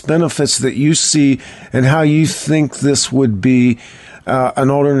cost benefits that you see and how you think this would be an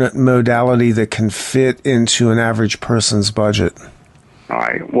alternate modality that can fit into an average person's budget. All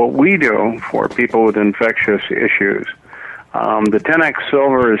right. What we do for people with infectious issues, the 10X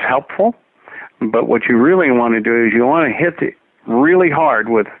silver is helpful, but what you really want to do is you want to hit it really hard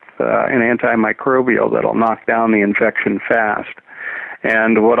with an antimicrobial that'll knock down the infection fast.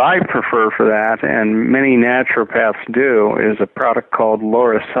 And what I prefer for that, and many naturopaths do, is a product called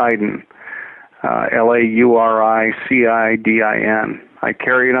lauricidin, Lauricidin. I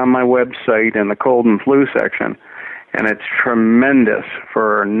carry it on my website in the cold and flu section, and it's tremendous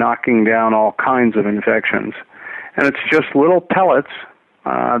for knocking down all kinds of infections. And it's just little pellets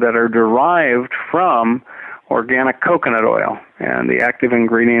that are derived from organic coconut oil, and the active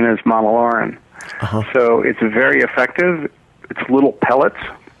ingredient is monolaurin. So it's very effective. It's little pellets.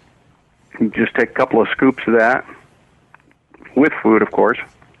 You just take a couple of scoops of that, with food, of course,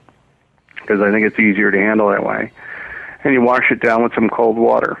 because I think it's easier to handle that way. And you wash it down with some cold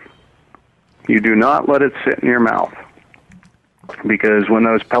water. You do not let it sit in your mouth, because when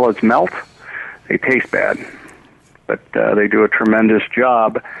those pellets melt, they taste bad. But they do a tremendous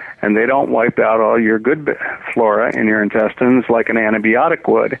job, and they don't wipe out all your good flora in your intestines like an antibiotic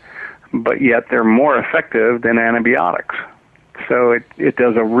would, but yet they're more effective than antibiotics. So it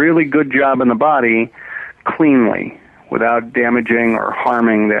does a really good job in the body cleanly without damaging or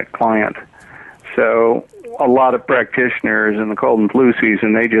harming that client. So a lot of practitioners in the cold and flu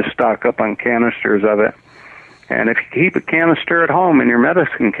season, they just stock up on canisters of it. And if you keep a canister at home in your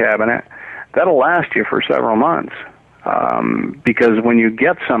medicine cabinet, that'll last you for several months. Because when you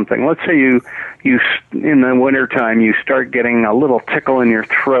get something, let's say you in the wintertime, you start getting a little tickle in your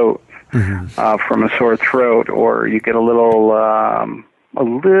throat from a sore throat, or you get a little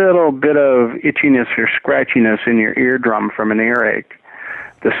bit of itchiness or scratchiness in your eardrum from an earache.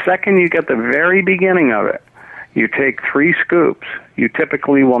 The second you get the very beginning of it, you take 3 scoops. You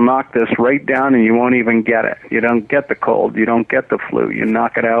typically will knock this right down and you won't even get it. You don't get the cold. You don't get the flu. You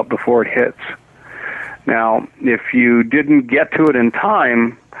knock it out before it hits. Now, if you didn't get to it in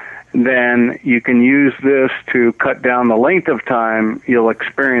time, then you can use this to cut down the length of time you'll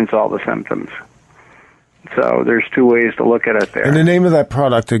experience all the symptoms. So there's 2 ways to look at it there. And the name of that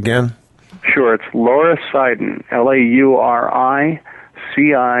product again? Sure, it's lauricidin, Lauricidin.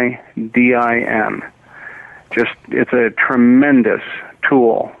 It's a tremendous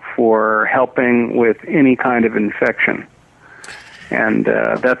tool for helping with any kind of infection. And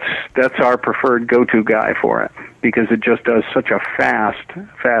that's our preferred go-to guy for it, because it just does such a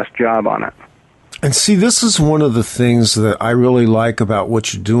fast job on it. And see, this is one of the things that I really like about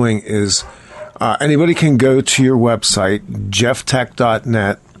what you're doing is anybody can go to your website,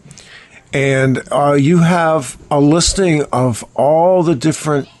 jeftech.net, and you have a listing of all the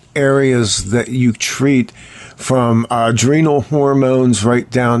different areas that you treat, from adrenal hormones right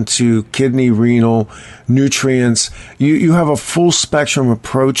down to kidney, renal, nutrients. You have a full spectrum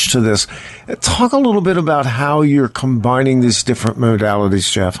approach to this. Talk a little bit about how you're combining these different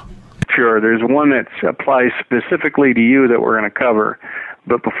modalities, Jef. Sure. There's one that applies specifically to you that we're going to cover.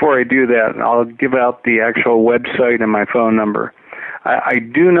 But before I do that, I'll give out the actual website and my phone number. I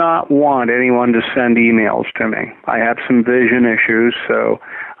do not want anyone to send emails to me. I have some vision issues, so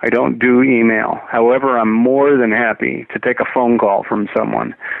I don't do email. However, I'm more than happy to take a phone call from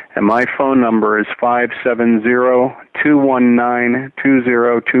someone. And my phone number is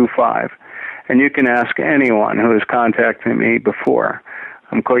 570-219-2025. And you can ask anyone who has contacted me before.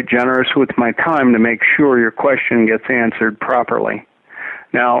 I'm quite generous with my time to make sure your question gets answered properly.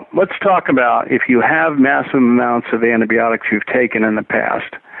 Now, let's talk about if you have massive amounts of antibiotics you've taken in the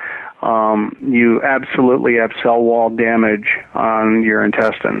past. You absolutely have cell wall damage on your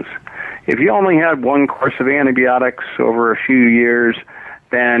intestines. If you only had one course of antibiotics over a few years,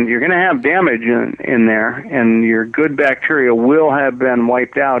 then you're going to have damage in there, and your good bacteria will have been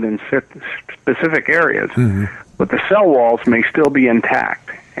wiped out in specific areas. Mm-hmm. But the cell walls may still be intact.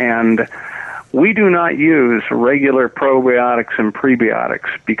 And we do not use regular probiotics and prebiotics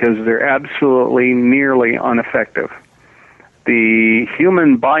because they're absolutely nearly ineffective. The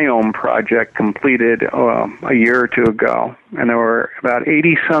Human Biome Project completed a year or two ago, and there were about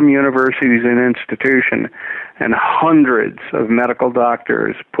 80-some universities and institutions and hundreds of medical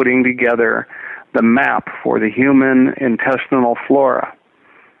doctors putting together the map for the human intestinal flora.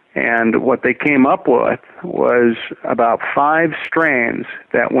 And what they came up with was about 5 strains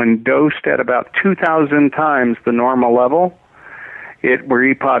that when dosed at about 2,000 times the normal level, it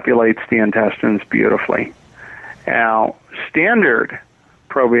repopulates the intestines beautifully. Now, standard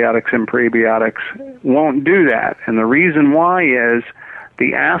probiotics and prebiotics won't do that. And the reason why is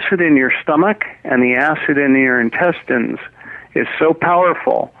the acid in your stomach and the acid in your intestines is so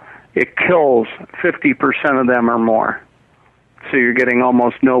powerful, it kills 50% of them or more. So you're getting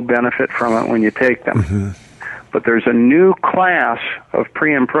almost no benefit from it when you take them. Mm-hmm. But there's a new class of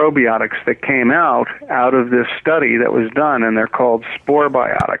pre and probiotics that came out of this study that was done, and they're called spore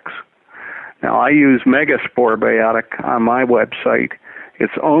biotics. Now, I use Megaspore Biotic on my website.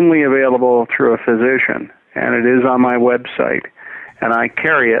 It's only available through a physician, and it is on my website. And I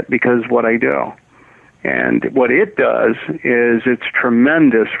carry it because what I do. And what it does is it's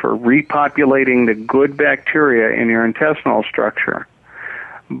tremendous for repopulating the good bacteria in your intestinal structure.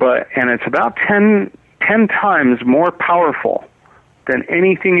 And it's about 10 times more powerful than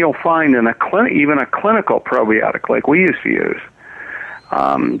anything you'll find in even a clinical probiotic like we used to use.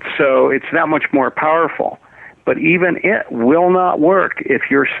 So it's that much more powerful. But even it will not work if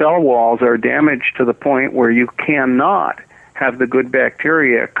your cell walls are damaged to the point where you cannot have the good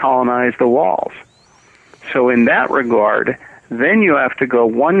bacteria colonize the walls. So in that regard, then you have to go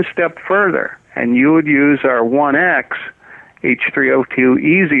one step further, and you would use our 1X H3O2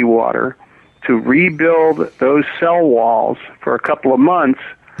 Easy Water to rebuild those cell walls for a couple of months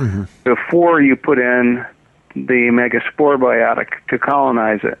mm-hmm. before you put in the Megaspore Biotic to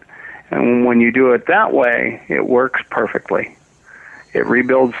colonize it. And when you do it that way, it works perfectly. It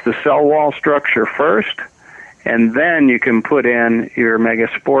rebuilds the cell wall structure first, and then you can put in your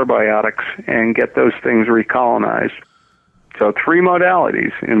Megaspore Biotics and get those things recolonized. So 3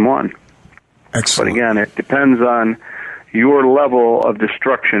 modalities in one. Excellent. But again, it depends on your level of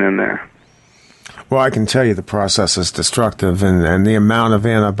destruction in there. Well, I can tell you the process is destructive, and the amount of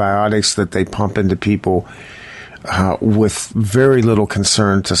antibiotics that they pump into people with very little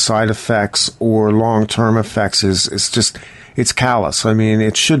concern to side effects or long-term effects is just... It's callous. I mean,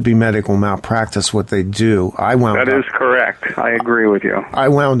 it should be medical malpractice what they do. That is correct. I agree with you. I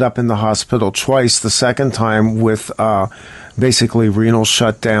wound up in the hospital twice, the second time with basically renal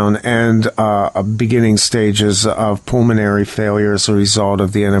shutdown and beginning stages of pulmonary failure as a result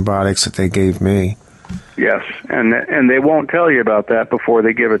of the antibiotics that they gave me. Yes, and they won't tell you about that before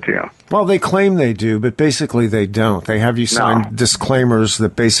they give it to you. Well, they claim they do, but basically they don't. They have you sign disclaimers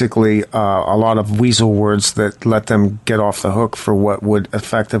that basically a lot of weasel words that let them get off the hook for what would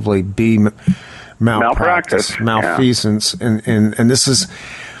effectively be malpractice, malfeasance. Yeah. And this is,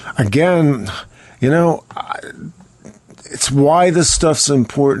 again, it's why this stuff's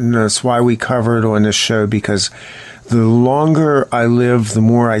important. It's why we cover it on this show, because the longer I live, the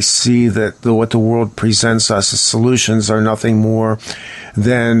more I see that what the world presents us as solutions are nothing more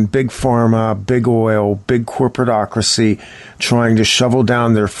than big pharma, big oil, big corporatocracy trying to shovel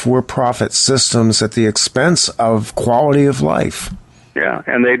down their for-profit systems at the expense of quality of life. Yeah,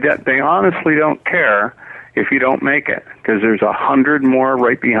 and they honestly don't care if you don't make it, because there's 100 more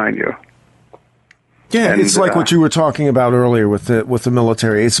right behind you. Yeah, it's like what you were talking about earlier with the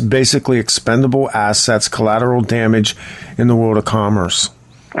military. It's basically expendable assets, collateral damage in the world of commerce.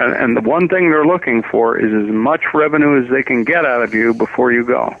 And the one thing they're looking for is as much revenue as they can get out of you before you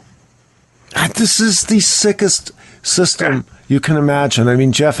go. This is the sickest system you can imagine. I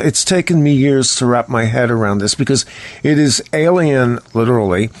mean, Jeff, it's taken me years to wrap my head around this because it is alien,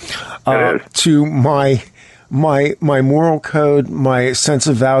 literally, to my moral code, my sense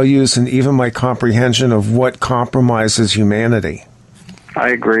of values, and even my comprehension of what compromises humanity. I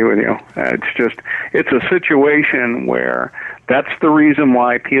agree with you. It's a situation where that's the reason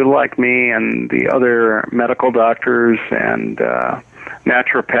why people like me and the other medical doctors and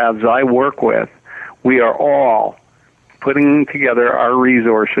naturopaths I work with, we are all putting together our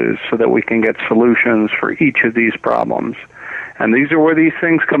resources so that we can get solutions for each of these problems. And these are where these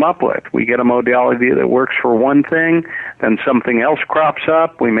things come up with. We get a modality that works for one thing, then something else crops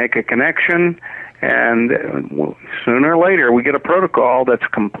up, we make a connection, and sooner or later we get a protocol that's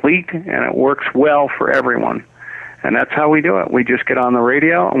complete and it works well for everyone. And that's how we do it. We just get on the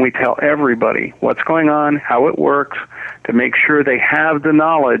radio and we tell everybody what's going on, how it works, to make sure they have the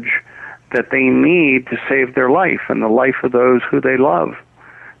knowledge that they need to save their life and the life of those who they love.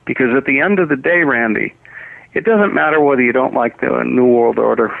 Because at the end of the day, Randy, it doesn't matter whether you don't like the New World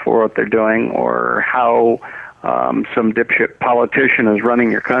Order for what they're doing or how some dipshit politician is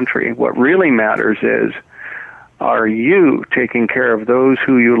running your country. What really matters is, are you taking care of those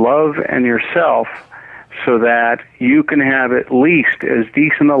who you love and yourself so that you can have at least as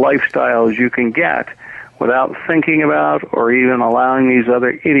decent a lifestyle as you can get without thinking about or even allowing these other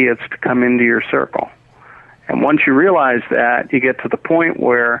idiots to come into your circle? And once you realize that, you get to the point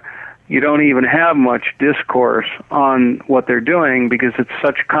where you don't even have much discourse on what they're doing because it's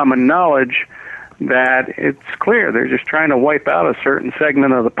such common knowledge that it's clear they're just trying to wipe out a certain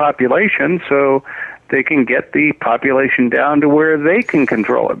segment of the population so they can get the population down to where they can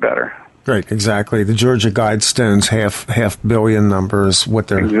control it better. Right, exactly. The Georgia Guidestone's half billion number is what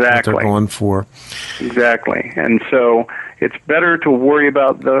they're going for. Exactly. And so it's better to worry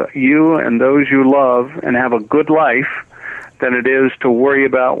about you and those you love and have a good life than it is to worry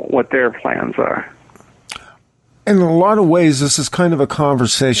about what their plans are. In a lot of ways, this is kind of a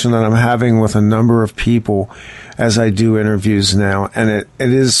conversation that I'm having with a number of people as I do interviews now. And it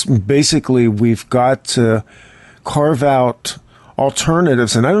is basically we've got to carve out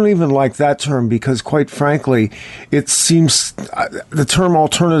alternatives. And I don't even like that term because, quite frankly, it seems the term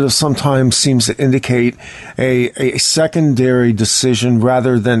alternative sometimes seems to indicate a secondary decision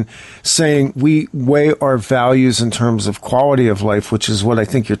rather than saying we weigh our values in terms of quality of life, which is what I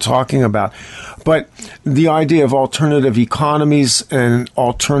think you're talking about. But the idea of alternative economies and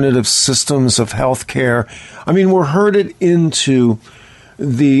alternative systems of healthcare, I mean, we're herded into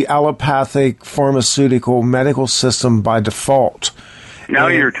the allopathic pharmaceutical medical system by default. Now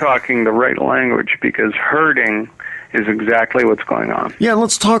you're talking the right language because herding is exactly what's going on. Yeah,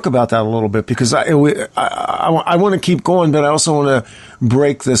 let's talk about that a little bit because I want to keep going, but I also want to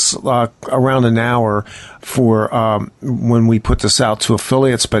break this around an hour for when we put this out to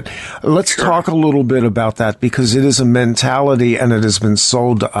affiliates. But let's talk a little bit about that because it is a mentality and it has been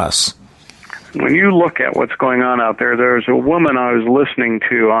sold to us. When you look at what's going on out there, there's a woman I was listening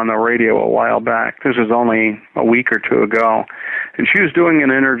to on the radio a while back. This was only a week or two ago. And she was doing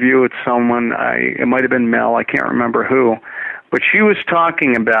an interview with someone, it might have been Mel, I can't remember who. But she was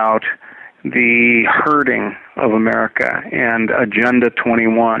talking about the herding of America and Agenda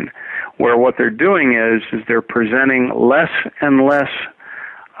 21, where what they're doing is they're presenting less and less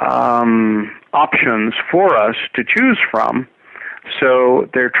options for us to choose from. So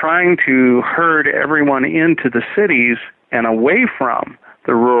they're trying to herd everyone into the cities and away from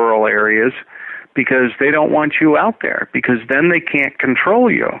the rural areas because they don't want you out there, because then they can't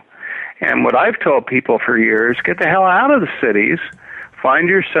control you. And what I've told people for years, get the hell out of the cities, find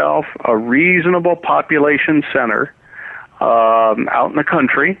yourself a reasonable population center out in the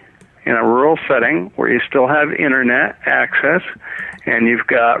country, in a rural setting where you still have internet access and you've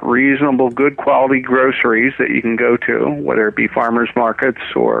got reasonable, good quality groceries that you can go to, whether it be farmers markets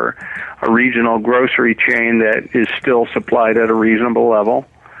or a regional grocery chain that is still supplied at a reasonable level.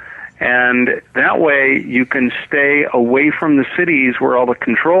 And that way you can stay away from the cities where all the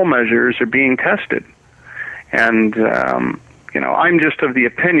control measures are being tested. And, I'm just of the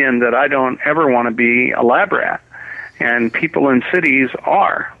opinion that I don't ever want to be a lab rat. And people in cities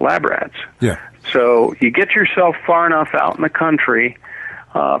are lab rats. Yeah. So you get yourself far enough out in the country.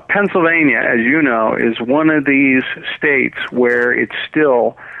 Pennsylvania, as you know, is one of these states where it's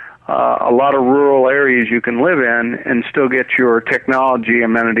still a lot of rural areas you can live in and still get your technology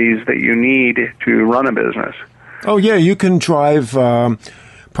amenities that you need to run a business. Oh, yeah, you can drive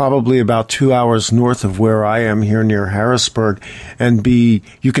probably about 2 hours north of where I am here near Harrisburg, and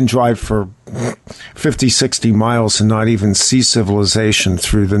you can drive for 50, 60 miles and not even see civilization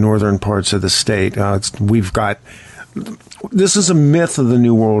through the northern parts of the state. This is a myth of the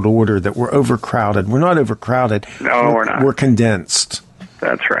New World Order that we're overcrowded. We're not overcrowded. No, we're not. We're condensed.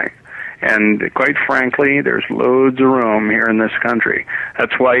 That's right. And quite frankly, there's loads of room here in this country.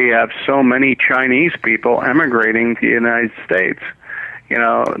 That's why you have so many Chinese people emigrating to the United States.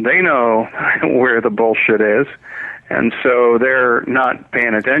 They know where the bullshit is, and so they're not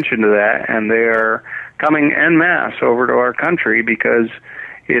paying attention to that, and they're coming en masse over to our country because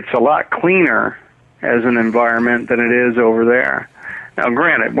it's a lot cleaner as an environment than it is over there. Now,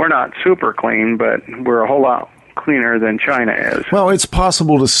 granted, we're not super clean, but we're a whole lot cleaner than China is. Well, it's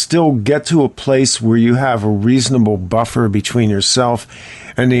possible to still get to a place where you have a reasonable buffer between yourself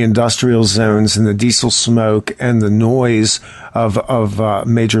and the industrial zones and the diesel smoke and the noise of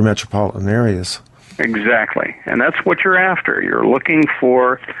major metropolitan areas. Exactly. And that's what you're after. You're looking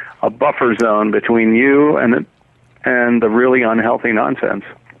for a buffer zone between you and the really unhealthy nonsense.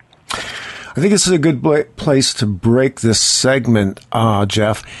 I think this is a good place to break this segment,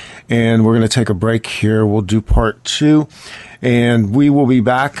 Jef, and we're going to take a break here. We'll do part 2, and we will be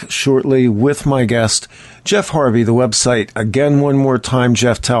back shortly with my guest, Jef Harvey. The website, again, one more time,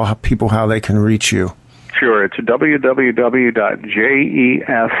 Jef, tell people how they can reach you. Sure, it's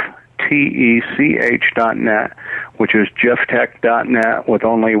www.jeftech.net, which is jeftech.net with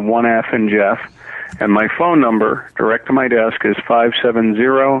only one F in Jeff. And my phone number, direct to my desk, is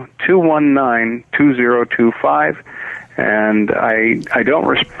 570-219-2025. And I don't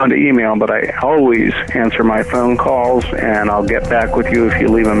respond to email, but I always answer my phone calls, and I'll get back with you if you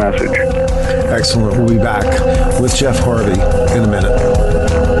leave a message. Excellent. We'll be back with Jef Harvey in a minute.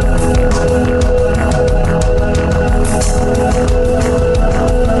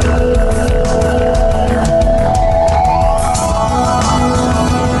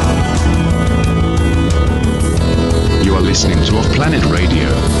 Listening to Off Planet Radio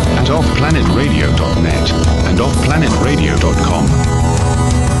at offplanetradio.net and offplanetradio.com.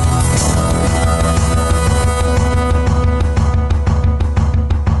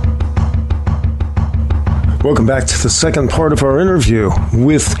 Welcome back to the second part of our interview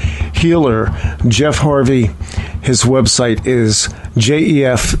with healer Jef Harvey. His website is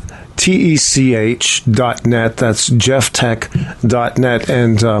jeftech.net. That's jeftech.net.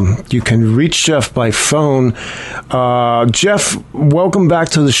 And you can reach Jef by phone. Jef, welcome back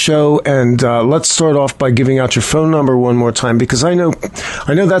to the show. And let's start off by giving out your phone number one more time, because I know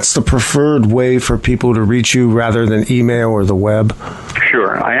that's the preferred way for people to reach you rather than email or the web.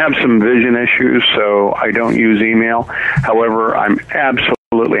 Sure. I have some vision issues, so I don't use email. However, I'm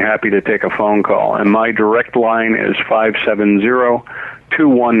absolutely happy to take a phone call. And my direct line is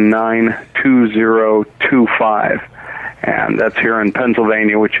 570-219-2025. And that's here in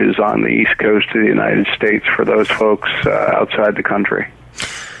Pennsylvania, which is on the East Coast of the United States for those folks outside the country.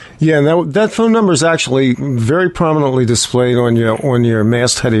 Yeah, that phone number is actually very prominently displayed on your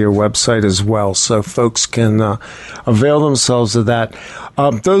masthead of your website as well, so folks can avail themselves of that.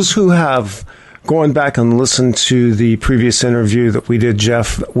 Those who have gone back and listened to the previous interview that we did,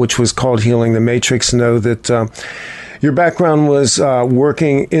 Jef, which was called Healing the Matrix, know that your background was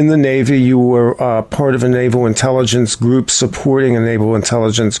working in the Navy. You were part of a naval intelligence group, supporting a naval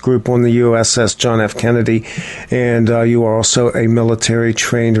intelligence group on the USS John F. Kennedy, and you are also a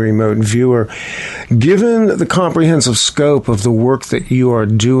military-trained remote viewer. Given the comprehensive scope of the work that you are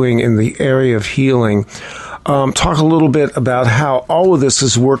doing in the area of healing, talk a little bit about how all of this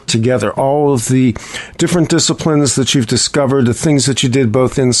has worked together, all of the different disciplines that you've discovered, the things that you did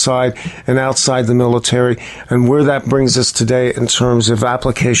both inside and outside the military, and where that brings us today in terms of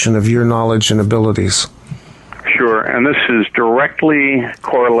application of your knowledge and abilities. Sure, and this is directly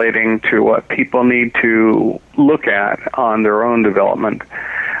correlating to what people need to look at on their own development.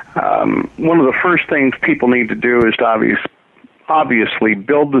 One of the first things people need to do is to obviously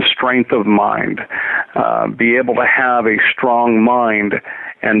build the strength of mind, be able to have a strong mind,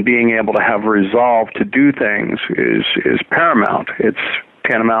 and being able to have resolve to do things is paramount. It's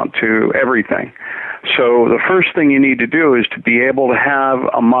tantamount to everything. So the first thing you need to do is to be able to have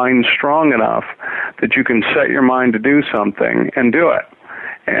a mind strong enough that you can set your mind to do something and do it.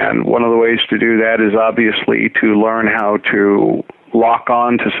 And one of the ways to do that is obviously to learn how to lock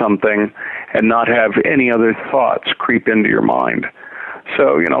on to something and not have any other thoughts creep into your mind.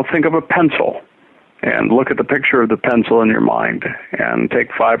 So, think of a pencil and look at the picture of the pencil in your mind and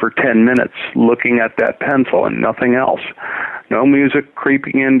take 5 or 10 minutes looking at that pencil and nothing else. No music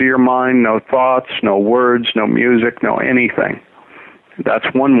creeping into your mind, no thoughts, no words, no music, no anything. That's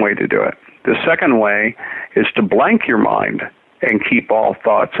one way to do it. The second way is to blank your mind and keep all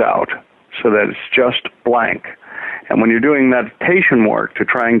thoughts out so that it's just blank. And when you're doing meditation work to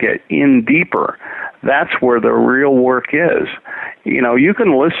try and get in deeper, that's where the real work is. You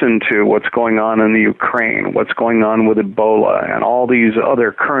can listen to what's going on in the Ukraine, what's going on with Ebola, and all these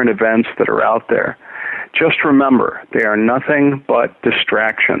other current events that are out there. Just remember, they are nothing but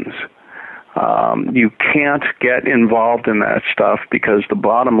distractions. You can't get involved in that stuff because the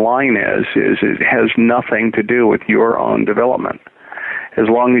bottom line is it has nothing to do with your own development. As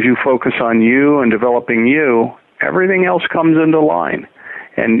long as you focus on you and developing you, everything else comes into line.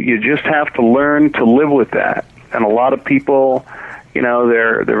 And you just have to learn to live with that. And a lot of people,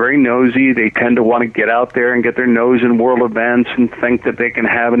 they're very nosy. They tend to want to get out there and get their nose in world events and think that they can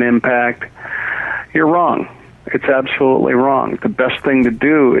have an impact. You're wrong. It's absolutely wrong. The best thing to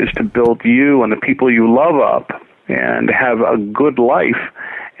do is to build you and the people you love up and have a good life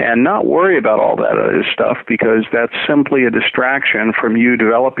and not worry about all that other stuff because that's simply a distraction from you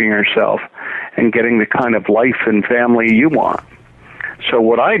developing yourself and getting the kind of life and family you want. So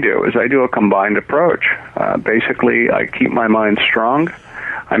what I do is I do a combined approach. Basically, I keep my mind strong.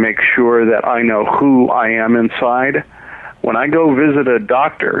 I make sure that I know who I am inside. When I go visit a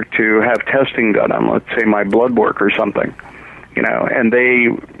doctor to have testing done on, let's say, my blood work or something, and they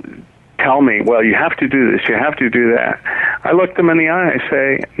tell me, well, you have to do this, you have to do that. I look them in the eye and I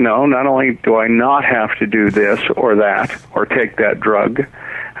say, no, not only do I not have to do this or that or take that drug,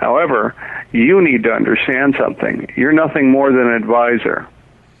 however, you need to understand something. You're nothing more than an advisor.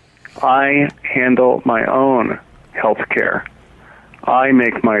 I handle my own health care. I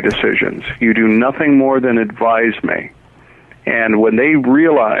make my decisions. You do nothing more than advise me. And when they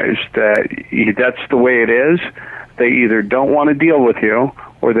realize that that's the way it is, they either don't want to deal with you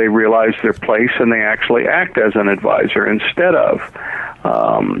or they realize their place and they actually act as an advisor instead of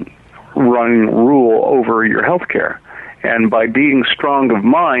running rule over your health care. And by being strong of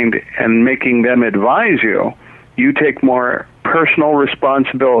mind and making them advise you, you take more personal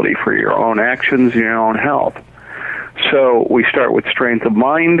responsibility for your own actions and your own health. So we start with strength of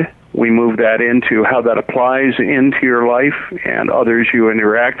mind. We move that into how that applies into your life and others you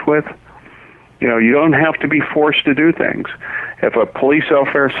interact with. You don't have to be forced to do things. If a police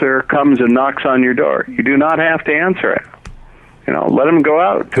officer comes and knocks on your door, you do not have to answer it. Let him go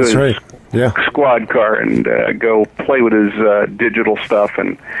out to his squad car and go play with his digital stuff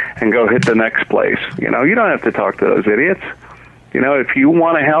and go hit the next place. You don't have to talk to those idiots. If you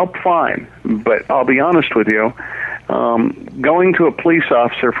want to help, fine. But I'll be honest with you, going to a police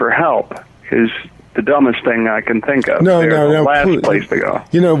officer for help is the dumbest thing I can think of. No, the last place to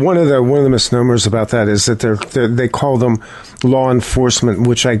go. One of the misnomers about that is that they call them law enforcement,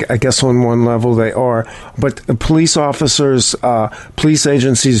 which I guess on one level they are. But police officers, police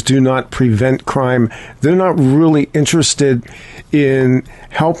agencies do not prevent crime. They're not really interested in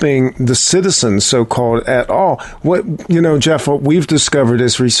helping the citizens, so-called, at all. Jeff, what we've discovered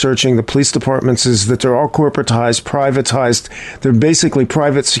is researching the police departments is that they're all corporatized, privatized. They're basically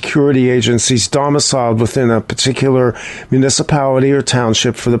private security agencies domiciled within a particular municipality or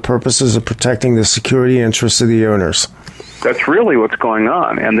township for the purposes of protecting the security interests of the owners. That's really what's going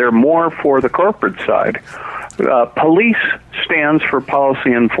on, and they're more for the corporate side. Police stands for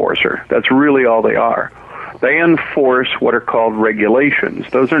policy enforcer. That's really all they are. They enforce what are called regulations.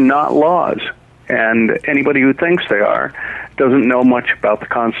 Those are not laws, and anybody who thinks they are doesn't know much about the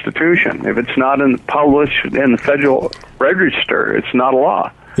Constitution. If it's not published in the Federal Register, it's not a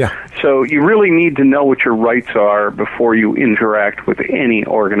law. Yeah. So you really need to know what your rights are before you interact with any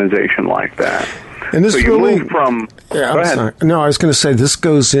organization like that. And this so you move from... Yeah, go ahead. Sorry. No, I was going to say this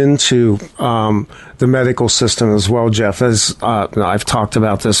goes into the medical system as well, Jeff. As I've talked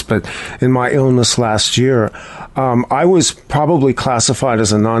about this, but in my illness last year, I was probably classified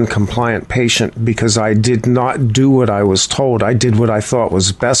as a non-compliant patient because I did not do what I was told. I did what I thought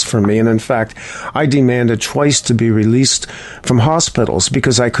was best for me. And in fact, I demanded twice to be released from hospitals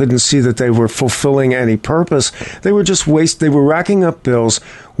because I couldn't see that they were fulfilling any purpose. They were just they were racking up bills,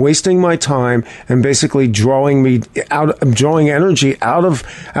 wasting my time, and basically drawing energy out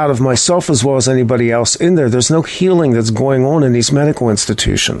of myself as well as anybody else in there. There's no healing that's going on in these medical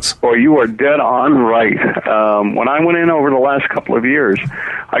institutions. Well, you are dead on right. When I went in over the last couple of years,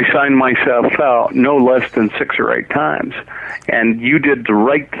 I signed myself out no less than 6 or 8 times. And you did the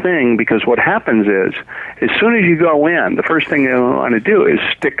right thing, because what happens is, as soon as you go in, the first thing they want to do is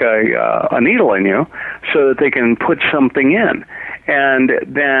stick a needle in you so that they can put something in. And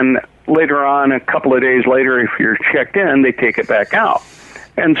then later on, a couple of days later, if you're checked in, they take it back out.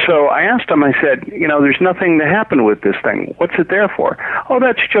 And so I asked them, I said, there's nothing to happen with this thing. What's it there for? Oh,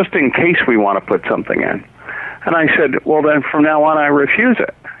 that's just in case we want to put something in. And I said, well, then from now on, I refuse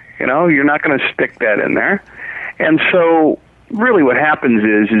it. You're not going to stick that in there. And so really what happens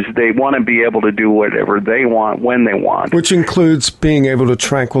is they want to be able to do whatever they want when they want. Which includes being able to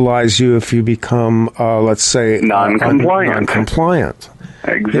tranquilize you if you become, let's say, non-compliant.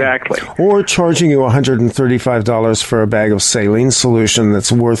 Exactly. Yeah. Or charging you $135 for a bag of saline solution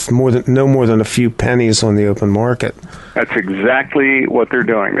that's worth no more than a few pennies on the open market. That's exactly what they're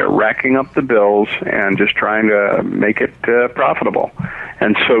doing. They're racking up the bills and just trying to make it profitable.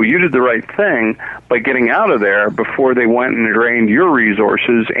 And so you did the right thing by getting out of there before they went and drained your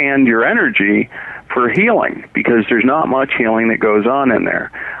resources and your energy for healing, because there's not much healing that goes on in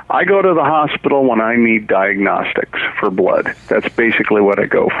there. I go to the hospital when I need diagnostics for blood. That's basically what I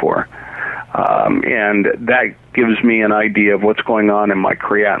go for. And that gives me an idea of what's going on in my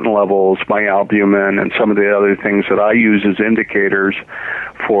creatinine levels, my albumin, and some of the other things that I use as indicators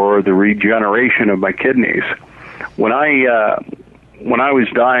for the regeneration of my kidneys. When I was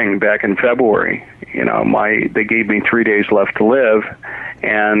dying back in February, they gave me 3 days left to live,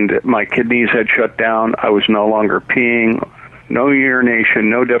 and my kidneys had shut down. I was no longer peeing, no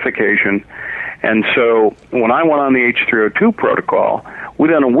urination, no defecation. And so when I went on the H3O2 protocol,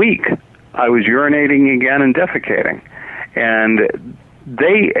 within a week, I was urinating again and defecating. And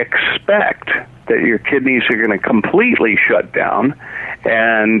they expect that your kidneys are going to completely shut down,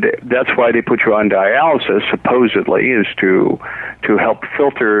 and that's why they put you on dialysis, supposedly, is to help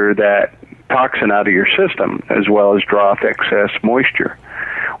filter that toxin out of your system, as well as draw off excess moisture.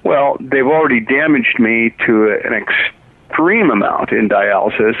 Well, they've already damaged me to an extreme amount in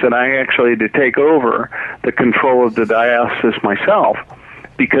dialysis, and I actually had to take over the control of the dialysis myself,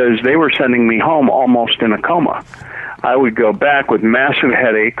 because they were sending me home almost in a coma. I would go back with massive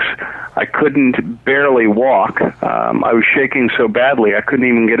headaches. I couldn't barely walk. I was shaking so badly I couldn't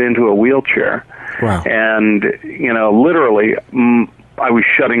even get into a wheelchair. Wow. And, literally, I was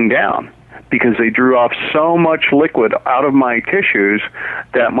shutting down, because they drew off so much liquid out of my tissues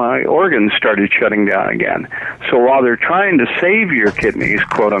that my organs started shutting down again. So while they're trying to save your kidneys,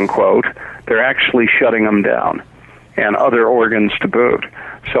 quote unquote, they're actually shutting them down, and other organs to boot.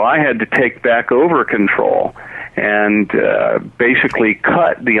 So I had to take back over control and basically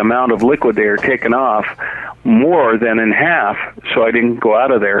cut the amount of liquid they were taking off more than in half, so I didn't go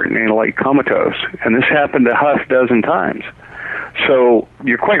out of there like comatose. And this happened a half dozen times. So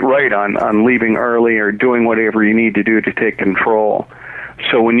you're quite right on leaving early or doing whatever you need to do to take control.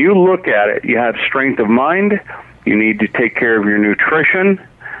 So when you look at it, you have strength of mind, you need to take care of your nutrition,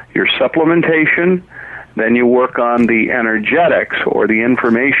 your supplementation, then you work on the energetics, or the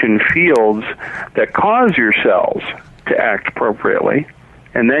information fields that cause your cells to act appropriately,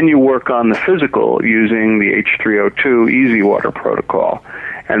 and then you work on the physical using the H3O2 Easy Water protocol.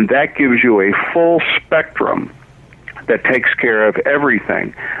 And that gives you a full spectrum that takes care of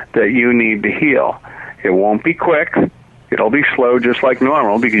everything that you need to heal. It won't be quick. It'll be slow, just like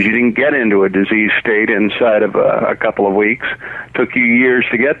normal, because you didn't get into a disease state inside of a couple of weeks. It took you years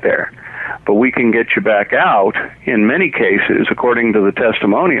to get there. But we can get you back out, in many cases, according to the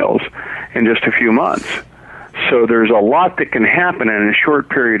testimonials, in just a few months. So there's a lot that can happen in a short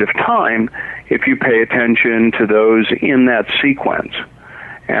period of time if you pay attention to those in that sequence.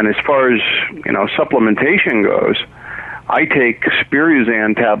 And as far as, supplementation goes, I take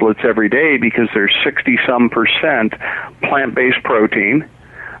Spirazan tablets every day because there's 60-some% plant-based protein.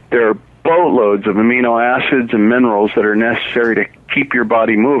 There are boatloads of amino acids and minerals that are necessary to keep your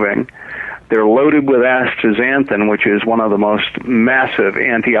body moving. They're loaded with astaxanthin, which is one of the most massive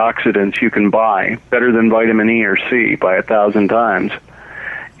antioxidants you can buy, better than vitamin E or C by 1,000 times.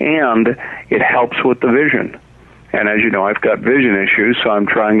 And it helps with the vision. And as you know, I've got vision issues, so I'm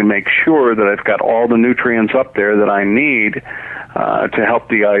trying to make sure that I've got all the nutrients up there that I need to help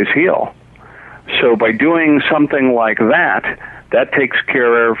the eyes heal. So by doing something like that, that takes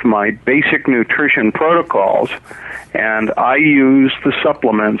care of my basic nutrition protocols, and I use the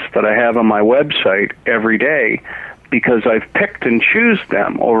supplements that I have on my website every day because I've picked and chosen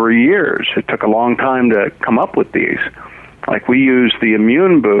them over years. It took a long time to come up with these. Like we use the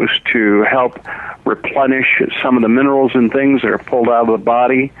immune boost to help replenish some of the minerals and things that are pulled out of the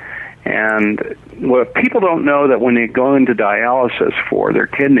body. And what people don't know, that when they go into dialysis for their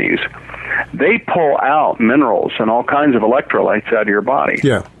kidneys, they pull out minerals and all kinds of electrolytes out of your body.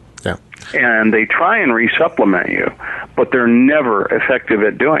 Yeah. And they try and resupplement you, but they're never effective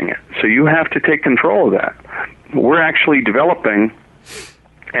at doing it. So you have to take control of that. We're actually developing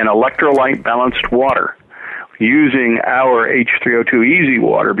an electrolyte balanced water using our H3O2 easy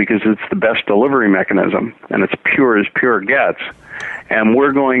water because it's the best delivery mechanism and it's pure as pure gets. And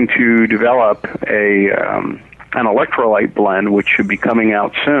we're going to develop an electrolyte blend, which should be coming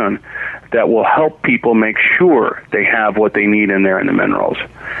out soon, that will help people make sure they have what they need in there in the minerals.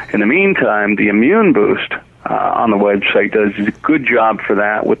 In the meantime, the Immune Boost on the website does a good job for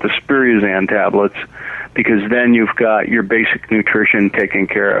that with the Spirizan tablets, because then you've got your basic nutrition taken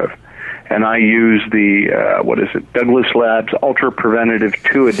care of. And I use the, Douglas Labs Ultra Preventative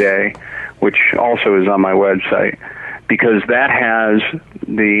 2 a day, which also is on my website, because that has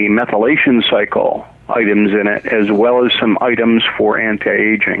the methylation cycle items in it, as well as some items for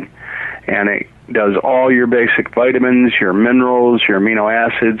anti-aging. And it does all your basic vitamins, your minerals, your amino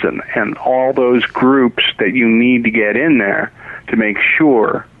acids, and all those groups that you need to get in there to make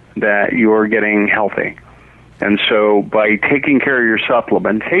sure that you're getting healthy. And so by taking care of your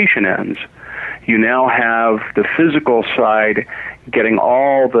supplementation ends, you now have the physical side getting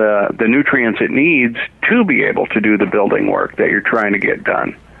all the nutrients it needs to be able to do the building work that you're trying to get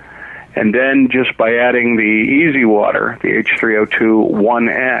done. And then just by adding the easy water, the H3O2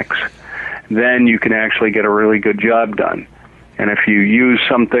 1X, then you can actually get a really good job done. And if you use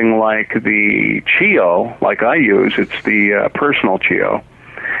something like the Chio, like I use, it's the personal Chio,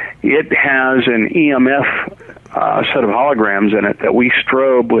 it has an EMF set of holograms in it that we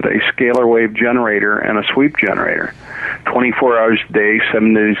strobe with a scalar wave generator and a sweep generator, 24 hours a day,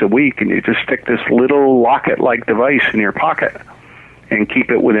 7 days a week, and you just stick this little locket-like device in your pocket and keep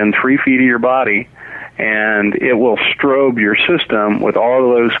it within 3 feet of your body, and it will strobe your system with all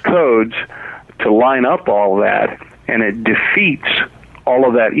of those codes to line up all of that, and it defeats all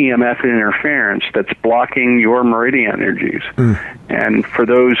of that EMF interference that's blocking your meridian energies. And for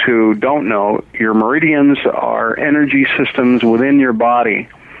those who don't know, your meridians are energy systems within your body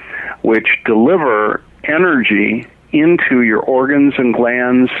which deliver energy into your organs and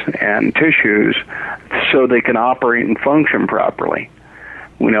glands and tissues so they can operate and function properly.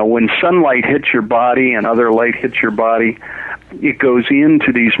 You know, when sunlight hits your body and other light hits your body, it goes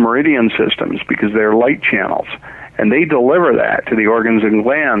into these meridian systems because they're light channels, and they deliver that to the organs and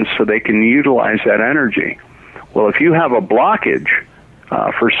glands so they can utilize that energy. Well, if you have a blockage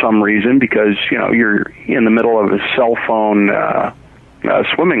for some reason, because you're in the middle of a cell phone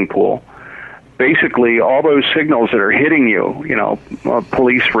swimming pool, basically all those signals that are hitting you,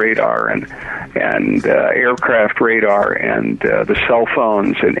 police radar and aircraft radar and the cell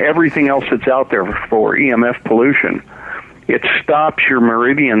phones and everything else that's out there for EMF pollution, it stops your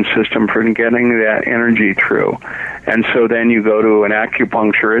meridian system from getting that energy through. And so then you go to an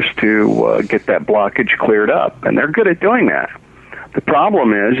acupuncturist to get that blockage cleared up, and they're good at doing that. The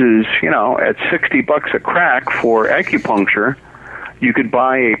problem is at $60 a crack for acupuncture, you could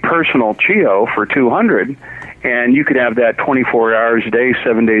buy a personal Chio for $200, and you could have that 24 hours a day,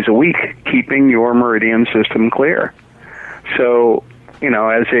 7 days a week, keeping your meridian system clear. So,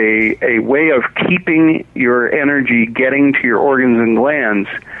 as a way of keeping your energy getting to your organs and glands,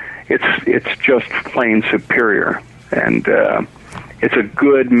 it's just plain superior. And it's a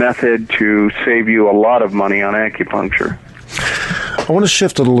good method to save you a lot of money on acupuncture. I want to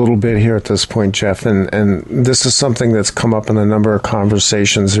shift it a little bit here at this point, Jef, and this is something that's come up in a number of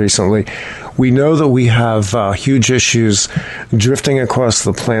conversations recently. We know that we have huge issues drifting across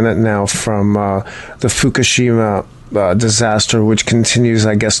the planet now from the Fukushima disaster, which continues,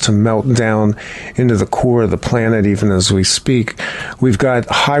 I guess, to melt down into the core of the planet even as we speak. We've got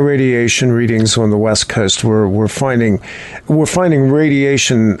high radiation readings on the West Coast. We're finding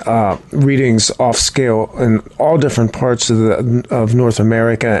radiation readings off scale in all different parts of North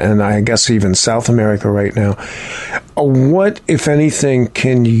America and I guess even South America right now. What, if anything,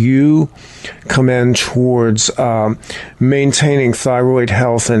 can you commend towards maintaining thyroid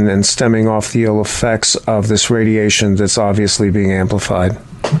health and stemming off the ill effects of this radiation that's obviously being amplified?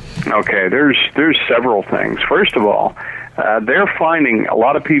 Okay, there's several things. First of all, they're finding a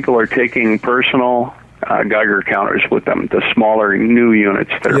lot of people are taking personal Geiger counters with them, the smaller new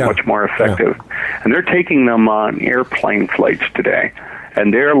units that are much more effective. And they're taking them on airplane flights today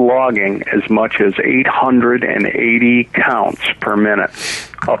and they're logging as much as 880 counts per minute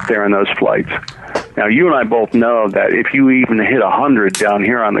up there in those flights. Now, you and I both know that if you even hit 100 down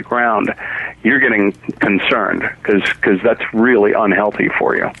here on the ground, you're getting concerned because that's really unhealthy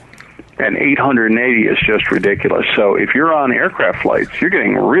for you. And 880 is just ridiculous. So if you're on aircraft flights, you're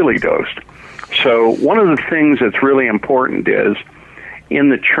getting really dosed. So one of the things that's really important is, in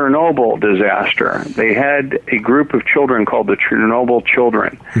the Chernobyl disaster, they had a group of children called the Chernobyl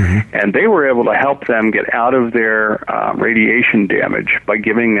Children, and they were able to help them get out of their radiation damage by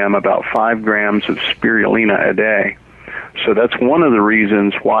giving them about 5 grams of spirulina a day. So that's one of the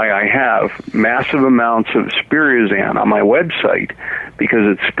reasons why I have massive amounts of spirazan on my website, because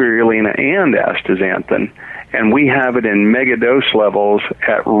it's spirulina and astaxanthin, and we have it in mega dose levels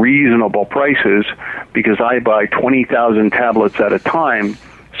at reasonable prices, because I buy 20,000 tablets at a time,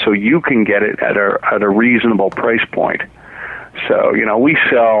 so you can get it at a reasonable price point. So, we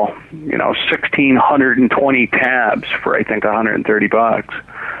sell, 1,620 tabs for, I think, $130.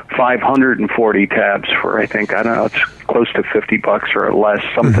 540 tabs for, I think, it's close to $50 or less,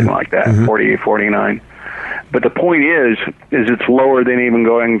 something like that, 48, 49. But the point is it's lower than even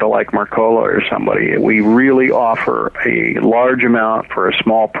going to like Mercola or somebody. We really offer a large amount for a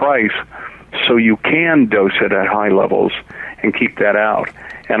small price, so you can dose it at high levels and keep that out.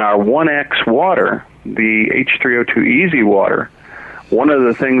 And our 1X water, the H3O2 Easy water, one of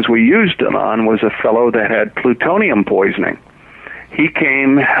the things we used it on was a fellow that had plutonium poisoning. He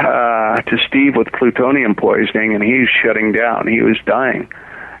came to Steve with plutonium poisoning, and he's shutting down. He was dying.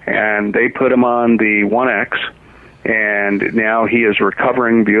 And they put him on the 1X, and now he is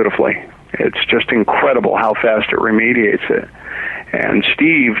recovering beautifully. It's just incredible how fast it remediates it. And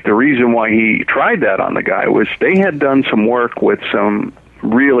Steve, the reason why he tried that on the guy was they had done some work with some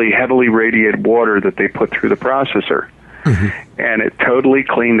really heavily radiated water that they put through the processor, and it totally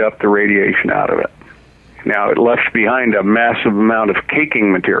cleaned up the radiation out of it. Now, it left behind a massive amount of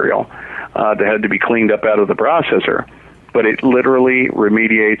caking material that had to be cleaned up out of the processor, but it literally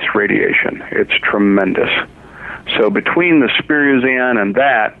remediates radiation. It's tremendous. So between the spirazan and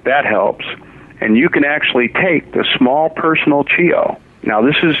that helps, and you can actually take the small personal Chio. Now,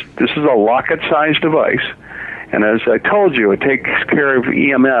 this is a locket-sized device, and as I told you, it takes care of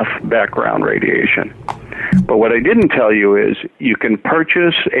EMF background radiation. But what I didn't tell you is you can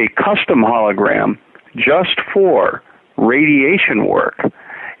purchase a custom hologram just for radiation work,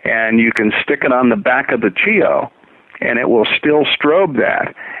 and you can stick it on the back of the Chio, and it will still strobe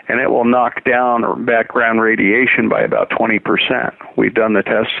that, and it will knock down background radiation by about 20%. We've done the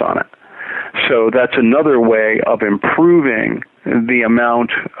tests on it. So that's another way of improving the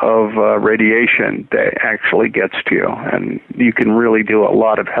amount of radiation that actually gets to you, and you can really do a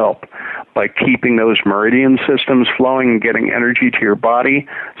lot of help by keeping those meridian systems flowing and getting energy to your body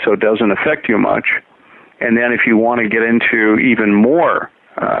so it doesn't affect you much. And then if you want to get into even more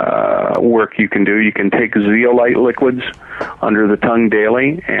work you can do, you can take zeolite liquids under the tongue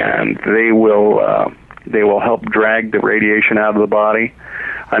daily, and they will help drag the radiation out of the body.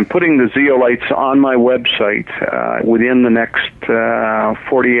 I'm putting the zeolites on my website within the next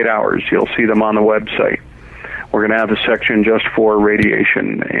 48 hours. You'll see them on the website. We're going to have a section just for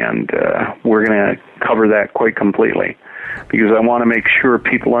radiation, and we're going to cover that quite completely, because I want to make sure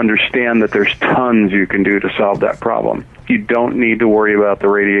people understand that there's tons you can do to solve that problem. You don't need to worry about the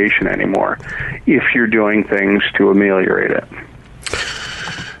radiation anymore if you're doing things to ameliorate it.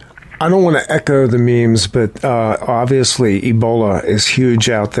 I don't want to echo the memes, but obviously Ebola is huge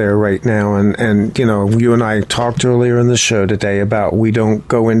out there right now. And you and I talked earlier in the show today about we don't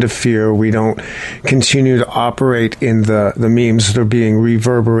go into fear. We don't continue to operate in the memes that are being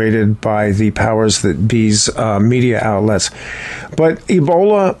reverberated by the powers that be's media outlets. But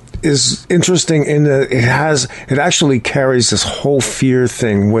Ebola is interesting in that it actually carries this whole fear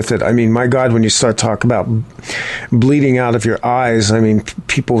thing with it. I mean, my God, when you start talking about bleeding out of your eyes, I mean,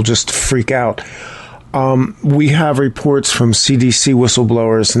 people just freak out. We have reports from CDC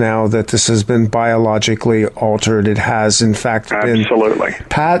whistleblowers now that this has been biologically altered. It has, in fact, been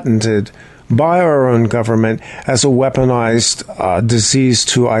patented by our own government as a weaponized disease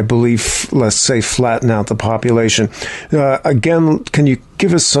to, I believe, let's say, flatten out the population. Again, can you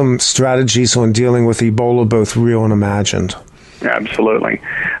give us some strategies on dealing with Ebola, both real and imagined? Absolutely.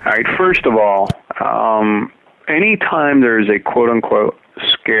 All right, first of all, anytime there is a quote-unquote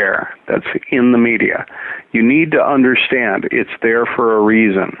scare that's in the media, you need to understand it's there for a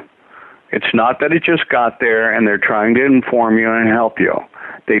reason. It's not that it just got there and they're trying to inform you and help you.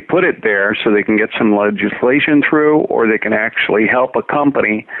 They put it there so they can get some legislation through, or they can actually help a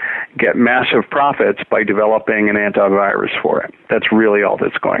company get massive profits by developing an antivirus for it. That's really all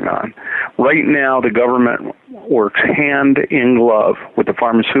that's going on. Right now, the government works hand in glove with the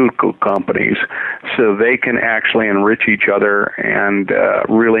pharmaceutical companies so they can actually enrich each other and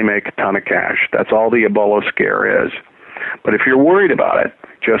really make a ton of cash. That's all the Ebola scare is. But if you're worried about it,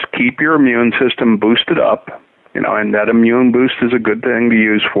 just keep your immune system boosted up, and that immune boost is a good thing to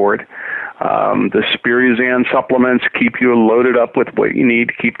use for it. The Spirizan supplements keep you loaded up with what you need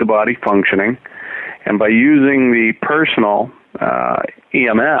to keep the body functioning. And by using the personal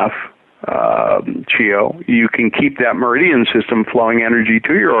EMF, CHIO, you can keep that meridian system flowing energy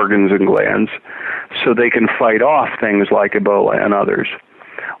to your organs and glands so they can fight off things like Ebola and others.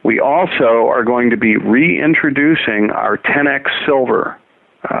 We also are going to be reintroducing our 10X silver,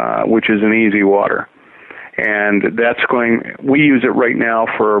 which is an easy water. And we use it right now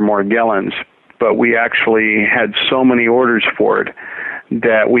for Morgellans, but we actually had so many orders for it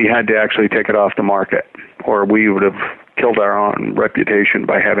that we had to actually take it off the market, or we would have killed our own reputation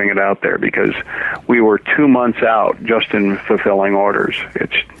by having it out there, because we were 2 months out just in fulfilling orders.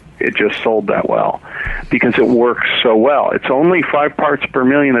 It just sold that well because it works so well. It's only 5 parts per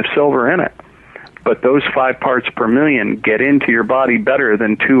million of silver in it, but those 5 parts per million get into your body better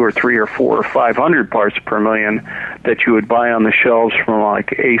than 2 or 3 or 4 or 500 parts per million that you would buy on the shelves from like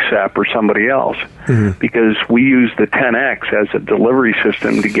ASAP or somebody else, because we use the 10X as a delivery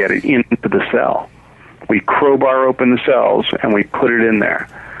system to get it into the cell. We crowbar open the cells and we put it in there.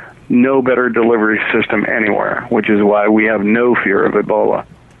 No better delivery system anywhere, which is why we have no fear of Ebola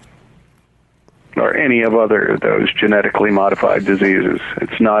or any of those genetically modified diseases.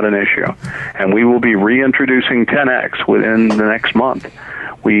 It's not an issue. And we will be reintroducing 10X within the next month.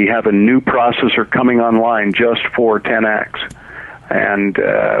 We have a new processor coming online just for 10X,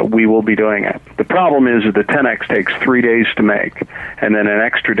 and we will be doing it. The problem is that the 10X takes 3 days to make, and then an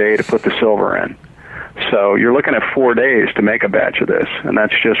extra day to put the silver in. So you're looking at 4 days to make a batch of this, and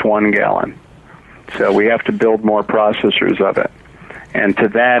that's just 1 gallon. So we have to build more processors of it. And to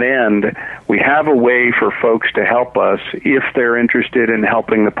that end, we have a way for folks to help us if they're interested in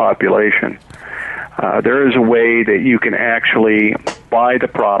helping the population. There is a way that you can actually buy the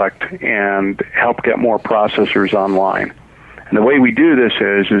product and help get more processors online. And the way we do this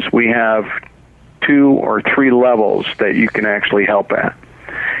is we have 2 or 3 levels that you can actually help at.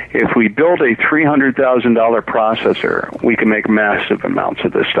 If we build a $300,000 processor, we can make massive amounts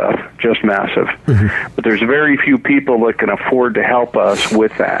of this stuff, just massive. But there's very few people that can afford to help us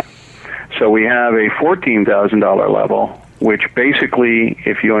with that. So we have a $14,000 level, which basically,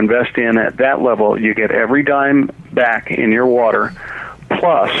 if you invest in at that level, you get every dime back in your water,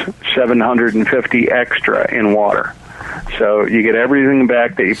 plus 750 extra in water. So you get everything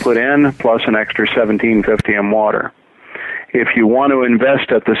back that you put in, plus an extra $1,750 in water. If you want to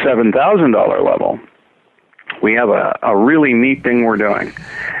invest at the $7,000 level, we have a really neat thing we're doing.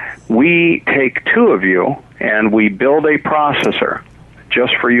 We take 2 of you and we build a processor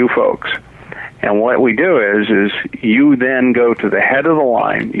just for you folks. And what we do is you then go to the head of the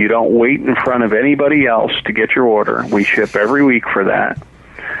line. You don't wait in front of anybody else to get your order. We ship every week for that.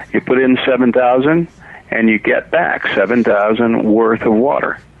 You put in 7,000 and you get back 7,000 worth of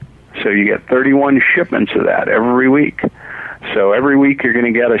water. So you get 31 shipments of that every week. So every week you're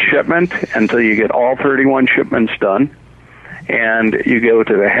going to get a shipment until you get all 31 shipments done. And you go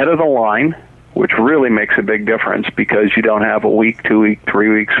to the head of the line, which really makes a big difference because you don't have a week, 2 weeks, 3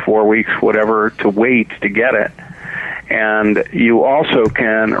 weeks, 4 weeks, whatever to wait to get it. And you also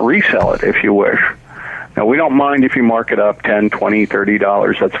can resell it if you wish. Now, we don't mind if you mark it up $10, $20,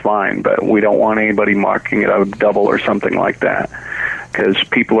 $30. That's fine, but we don't want anybody marking it up double or something like that because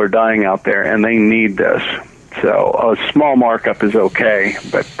people are dying out there and they need this. So a small markup is okay,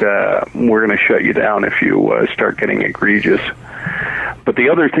 but we're going to shut you down if you start getting egregious. But the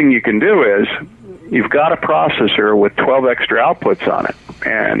other thing you can do is you've got a processor with 12 extra outputs on it,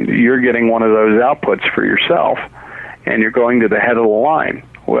 and you're getting one of those outputs for yourself, and you're going to the head of the line.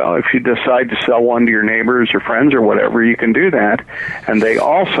 Well, if you decide to sell one to your neighbors or friends or whatever, you can do that, and they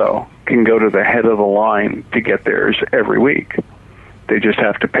also can go to the head of the line to get theirs every week. They just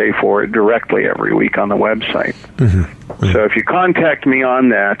have to pay for it directly every week on the website. So if you contact me on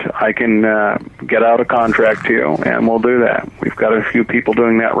that, I can get out a contract to you, and we'll do that. We've got a few people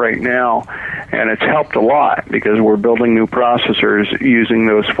doing that right now, and it's helped a lot because we're building new processors using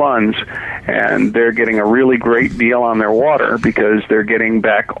those funds, and they're getting a really great deal on their water because they're getting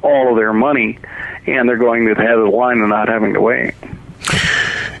back all of their money, and they're going to the head of the line and not having to wait.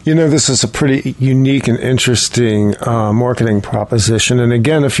 You know, this is a pretty unique and interesting marketing proposition. And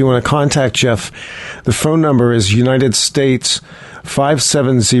again, if you want to contact Jef, the phone number is United States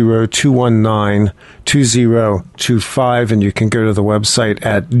 570-219-2025, and you can go to the website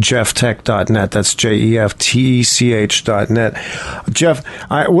at jeftech.net. That's jeftech.net. Jef,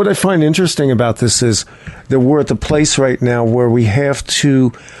 what I find interesting about this is that we're at the place right now where we have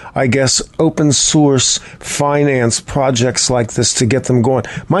to, I guess, open source finance projects like this to get them going.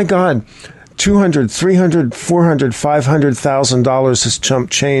 My God, $200,000, $300,000, $400,000, $500,000 is chump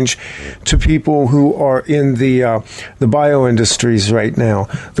change to people who are in the bio industries right now.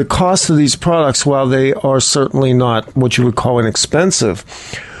 The cost of these products, while they are certainly not what you would call inexpensive,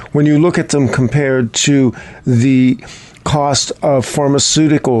 when you look at them compared to the cost of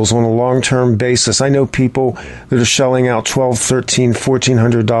pharmaceuticals on a long-term basis. I know people that are shelling out $1,200,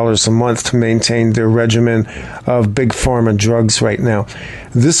 $1,300, $1,400 a month to maintain their regimen of big pharma drugs right now.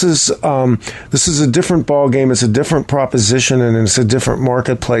 This is a different ballgame. It's a different proposition, and it's a different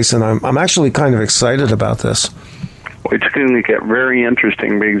marketplace. And I'm actually kind of excited about this. It's going to get very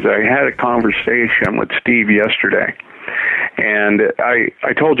interesting because I had a conversation with Steve yesterday. And I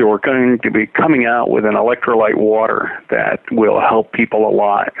told you we're going to be coming out with an electrolyte water that will help people a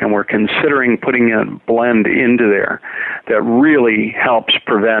lot. And we're considering putting a blend into there that really helps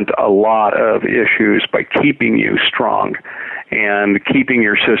prevent a lot of issues by keeping you strong and keeping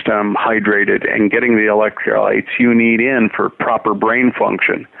your system hydrated and getting the electrolytes you need in for proper brain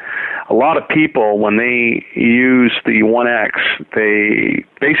function. A lot of people, when they use the 1X, they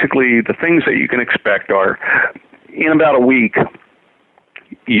basically, the things that you can expect are, in about a week,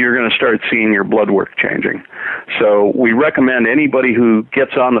 you're going to start seeing your blood work changing. So we recommend anybody who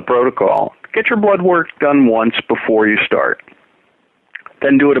gets on the protocol, get your blood work done once before you start.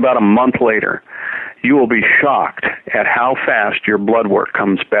 Then do it about a month later. You will be shocked at how fast your blood work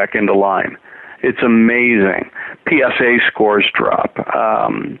comes back into line. It's amazing. PSA scores drop.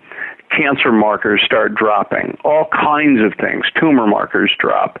 Cancer markers start dropping. All kinds of things. Tumor markers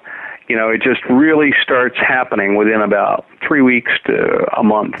drop. You know, it just really starts happening within about 3 weeks to a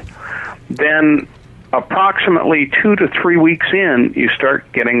month. Then approximately 2 to 3 weeks in, you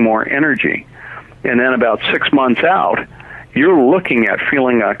start getting more energy. And then about 6 months out, you're looking at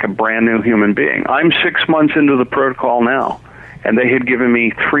feeling like a brand new human being. I'm 6 months into the protocol now, and they had given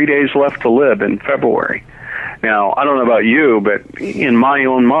me 3 days left to live in February. Now, I don't know about you, but in my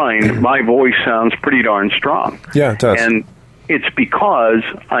own mind, my voice sounds pretty darn strong. Yeah, it does. And it's because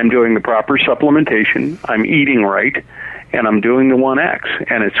I'm doing the proper supplementation, I'm eating right, and I'm doing the 1X,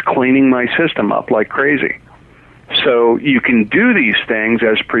 and it's cleaning my system up like crazy. So you can do these things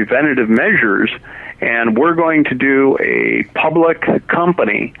as preventative measures, and we're going to do a public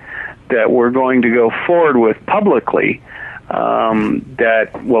company that we're going to go forward with publicly that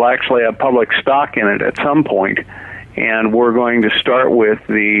will actually have public stock in it at some point, and we're going to start with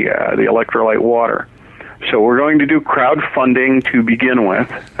the electrolyte water. So we're going to do crowdfunding to begin with.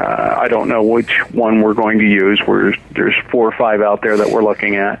 I don't know which one we're going to use. There's 4 or 5 out there that we're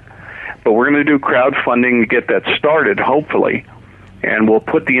looking at. But we're going to do crowdfunding to get that started, hopefully. And we'll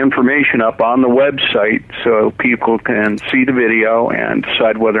put the information up on the website so people can see the video and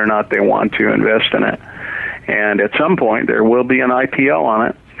decide whether or not they want to invest in it. And at some point, there will be an IPO on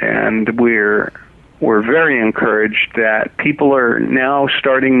it. And we're very encouraged that people are now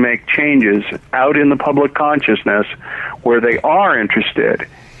starting to make changes out in the public consciousness where they are interested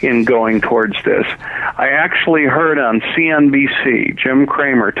in going towards this. I actually heard on CNBC Jim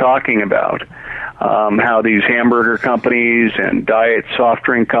Cramer talking about how these hamburger companies and diet soft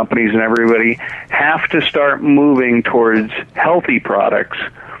drink companies and everybody have to start moving towards healthy products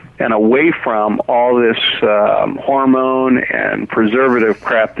and away from all this hormone and preservative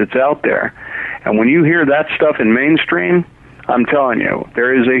crap that's out there. And when you hear that stuff in mainstream, I'm telling you,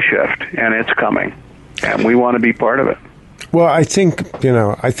 there is a shift, and it's coming, and we want to be part of it. Well, I think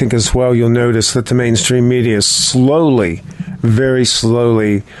as well, you'll notice that the mainstream media is slowly, very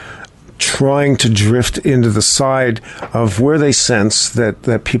slowly, trying to drift into the side of where they sense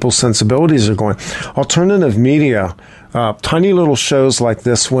that people's sensibilities are going. Alternative media, tiny little shows like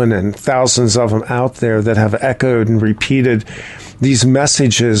this one and thousands of them out there that have echoed and repeated these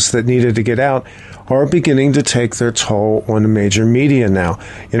messages that needed to get out, are beginning to take their toll on the major media now.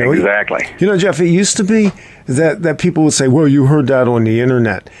 Exactly. Jef, it used to be that people would say, well, you heard that on the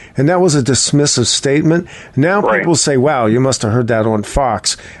internet. And that was a dismissive statement. Now people say, wow, you must have heard that on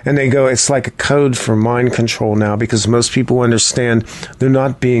Fox. And they go, it's like a code for mind control now, because most people understand they're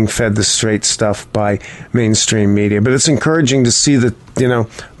not being fed the straight stuff by mainstream media. But it's encouraging to see that,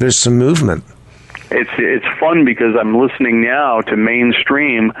 there's some movement. It's fun because I'm listening now to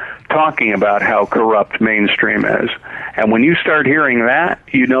mainstream talking about how corrupt mainstream is. And when you start hearing that,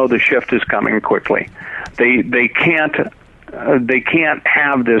 you know the shift is coming quickly. They can't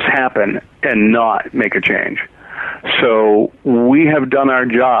have this happen and not make a change. So we have done our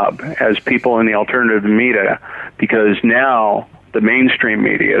job as people in the alternative media, because now the mainstream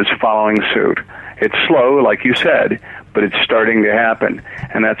media is following suit. It's slow, like you said, but it's starting to happen.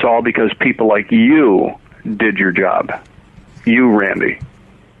 And that's all because people like you did your job. You, Randy.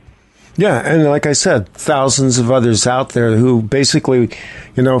 Yeah, and like I said, thousands of others out there who basically,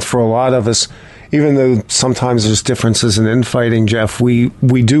 for a lot of us, even though sometimes there's differences in infighting, Jeff, we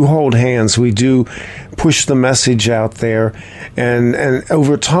do hold hands. We do push the message out there. And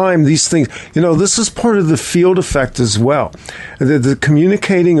over time, these things, this is part of the field effect as well. The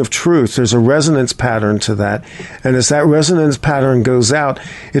communicating of truth, there's a resonance pattern to that. And as that resonance pattern goes out,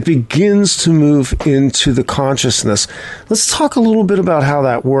 it begins to move into the consciousness. Let's talk a little bit about how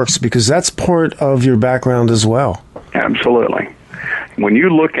that works, because that's part of your background as well. Absolutely. When you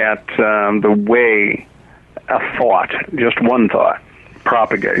look at the way a thought, just one thought,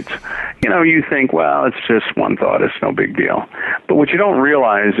 propagates, you think, well, it's just one thought, it's no big deal. But what you don't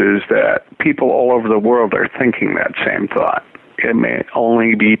realize is that people all over the world are thinking that same thought. It may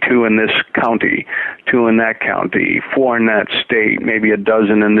only be 2 in this county, 2 in that county, 4 in that state, maybe a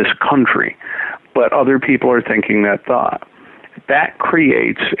dozen in this country. But other people are thinking that thought. That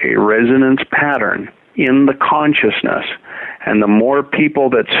creates a resonance pattern in the consciousness. And the more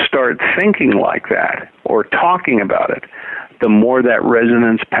people that start thinking like that or talking about it, the more that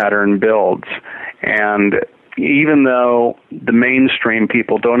resonance pattern builds. And even though the mainstream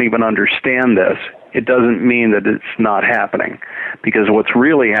people don't even understand this, it doesn't mean that it's not happening. Because what's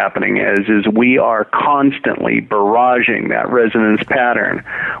really happening is we are constantly barraging that resonance pattern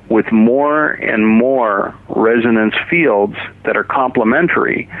with more and more resonance fields that are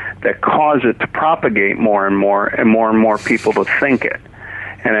complementary, that cause it to propagate more and more, and more people to think it.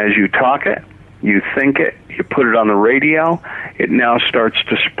 And as you talk it, you think it, you put it on the radio, it now starts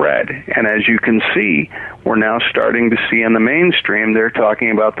to spread. And as you can see, we're now starting to see in the mainstream, they're talking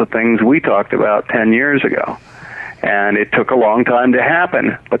about the things we talked about 10 years ago. And it took a long time to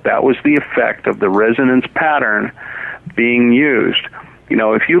happen, but that was the effect of the resonance pattern being used.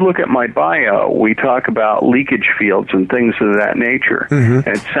 If you look at my bio, we talk about leakage fields and things of that nature. Mm-hmm.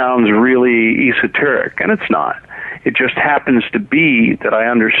 And it sounds really esoteric, and it's not. It just happens to be that I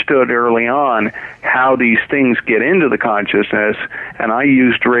understood early on how these things get into the consciousness, and I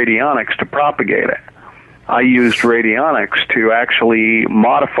used radionics to propagate it. I used radionics to actually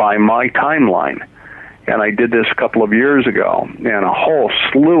modify my timeline. And I did this a couple of years ago, and a whole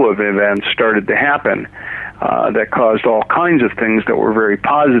slew of events started to happen that caused all kinds of things that were very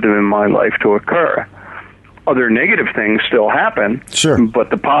positive in my life to occur. Other negative things still happen, sure, but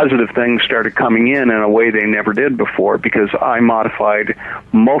the positive things started coming in a way they never did before, because I modified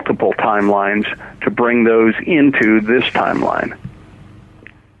multiple timelines to bring those into this timeline.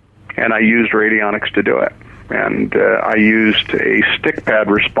 And I used radionics to do it. And I used a stick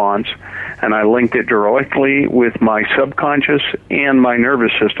pad response, and I linked it directly with my subconscious and my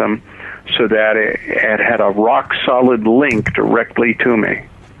nervous system so that it had a rock-solid link directly to me.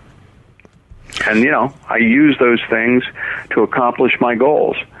 And, I use those things to accomplish my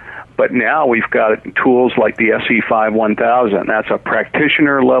goals. But now we've got tools like the SE5-1000. That's a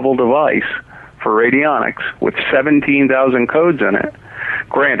practitioner-level device for radionics with 17,000 codes in it.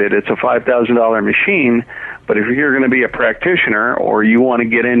 Granted, it's a $5,000 machine, but if you're going to be a practitioner or you want to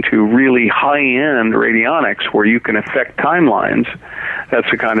get into really high-end radionics where you can affect timelines, that's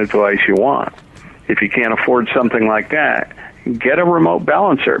the kind of device you want. If you can't afford something like that, get a remote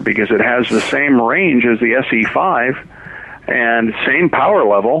balancer, because it has the same range as the SE5 and same power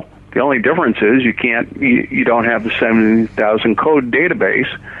level. The only difference is you don't have the 70,000 code database,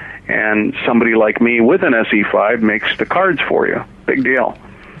 and somebody like me with an SE5 makes the cards for you. Big deal.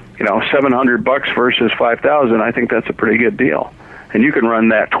 $700 versus $5,000, I think that's a pretty good deal. And you can run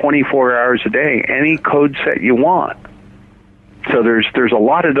that 24 hours a day, any code set you want. So there's a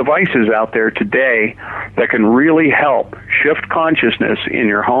lot of devices out there today that can really help shift consciousness in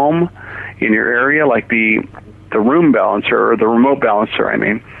your home, in your area, like the room balancer, or the remote balancer, I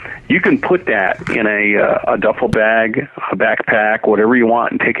mean. You can put that in a duffel bag, a backpack, whatever you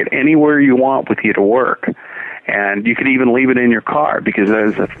want, and take it anywhere you want with you to work. And you could even leave it in your car, because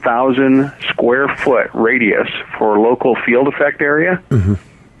there's 1,000 square foot radius for a local field effect area. Mm-hmm.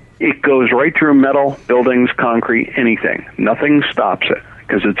 It goes right through metal, buildings, concrete, anything. Nothing stops it,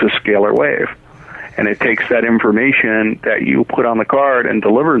 because it's a scalar wave. And it takes that information that you put on the card and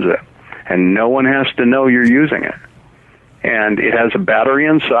delivers it. and no one has to know you're using it. And it has a battery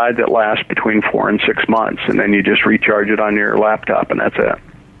inside that lasts between 4 and 6 months, and then you just recharge it on your laptop, and that's it.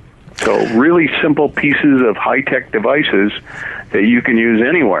 So really simple pieces of high-tech devices that you can use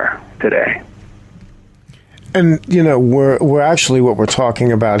anywhere today. And, we're actually, what we're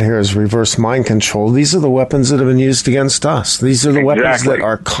talking about here is reverse mind control. These are the weapons that have been used against us. These are the weapons that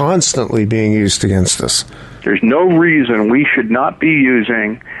are constantly being used against us. There's no reason we should not be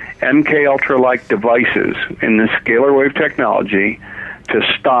using MK Ultra-like devices in this scalar wave technology to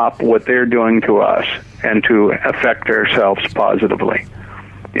stop what they're doing to us and to affect ourselves positively.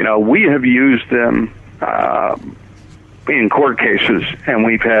 We have used them in court cases, and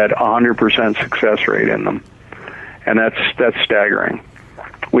we've had 100% success rate in them, and that's staggering.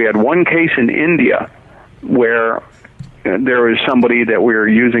 We had one case in India where there was somebody that we were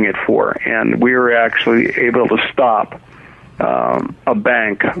using it for, and we were actually able to stop a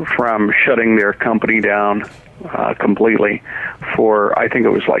bank from shutting their company down completely for, I think it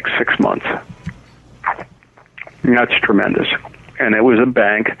was like 6 months. And that's tremendous. And it was a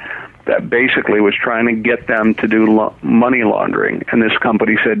bank that basically was trying to get them to do money laundering, and this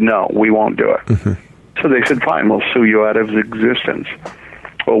company said, no, we won't do it. Mm-hmm. So they said, fine, we'll sue you out of existence.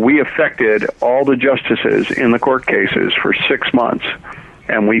 Well, we affected all the justices in the court cases for 6 months,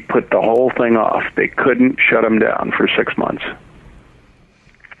 and we put the whole thing off. They couldn't shut them down for 6 months.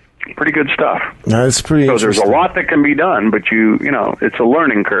 Pretty good stuff. That's pretty So interesting. there's a lot that can be done, but it's a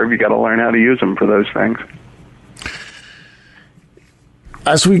learning curve. You got to learn how to use them for those things.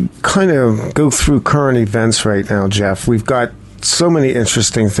 As we kind of go through current events right now, Jef, we've got so many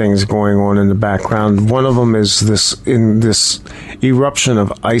interesting things going on in the background. One of them is this eruption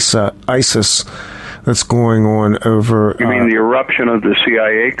of ISIS that's going on over... You mean the eruption of the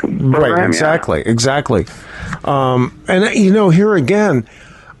CIA program? Right, exactly. And, here again,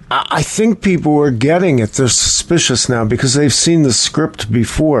 I think people are getting it. They're suspicious now because they've seen the script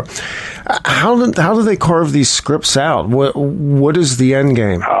before. How do they carve these scripts out? What is the end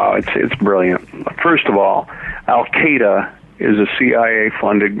game? Oh, it's brilliant. First of all, Al-Qaeda is a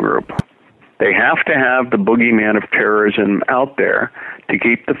CIA-funded group. They have to have the boogeyman of terrorism out there to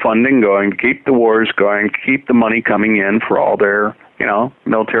keep the funding going, to keep the wars going, to keep the money coming in for all their,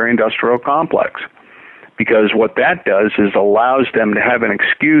 military-industrial complex. Because what that does is allows them to have an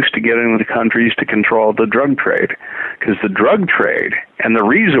excuse to get into the countries to control the drug trade. Because the drug trade and the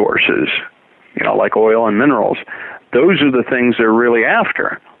resources, like oil and minerals, those are the things they're really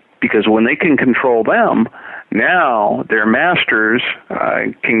after. Because when they can control them, now their masters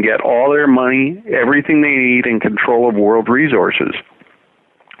can get all their money, everything they need in control of world resources.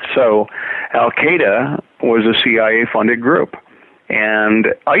 So Al-Qaeda was a CIA-funded group. And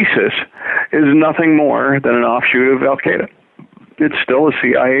ISIS is nothing more than an offshoot of Al-Qaeda. It's still a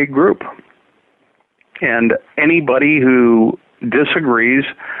CIA group. And anybody who disagrees,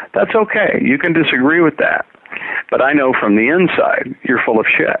 that's okay. You can disagree with that. But I know from the inside, you're full of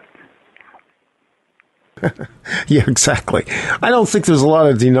shit. Yeah, exactly. I don't think there's a lot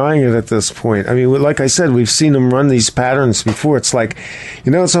of denying it at this point. I mean, like I said, we've seen them run these patterns before. It's like,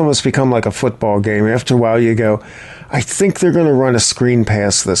 it's almost become like a football game. After a while, you go, I think they're going to run a screen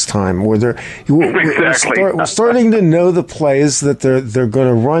pass this time. We're starting to know the plays that they're going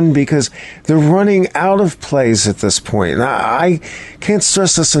to run because they're running out of plays at this point. And I can't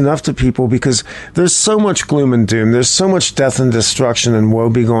stress this enough to people because there's so much gloom and doom. There's so much death and destruction and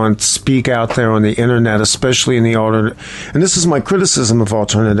woebegone speak out there on the internet, especially in the alternate. And this is my criticism of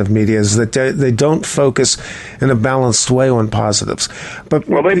alternative media, is that they don't focus in a balanced way on positives. But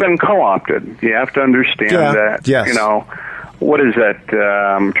they've been co-opted. You have to understand that. Yes. What is that?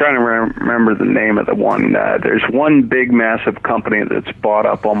 I'm trying to remember the name of the one. There's one big, massive company that's bought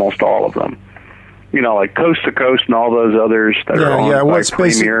up almost all of them. Like Coast to Coast and all those others that are owned by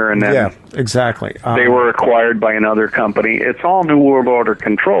Premier. And then exactly. They were acquired by another company. It's all New World Order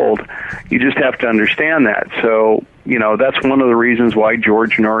controlled. You just have to understand that. So, that's one of the reasons why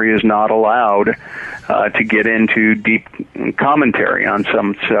George Norrie is not allowed to get into deep commentary on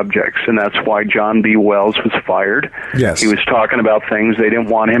some subjects, and that's why John B. Wells was fired. Yes. He was talking about things they didn't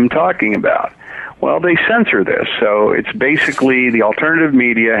want him talking about. Well, they censor this, so it's basically the alternative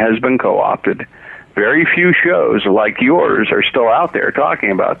media has been co-opted. Very few shows like yours are still out there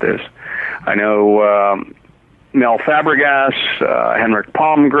talking about this. I know Mel Fabregas, Henrik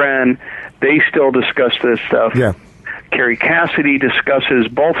Palmgren, they still discuss this stuff. Yeah. Carrie Cassidy discusses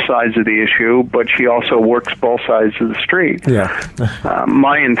both sides of the issue, but she also works both sides of the street. Yeah.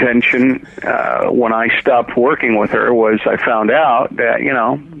 My intention when I stopped working with her was I found out that,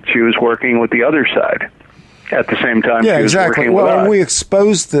 she was working with the other side. at the same time. Yeah, she was exactly. working with Well, us. we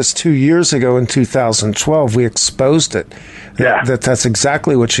exposed this 2 years ago in 2012. We exposed it. Yeah. That's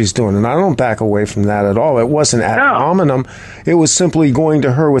exactly what she's doing, and I don't back away from that at all. It wasn't ad hominem. It was simply going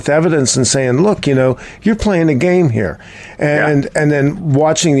to her with evidence and saying, look, you're playing a game here. And then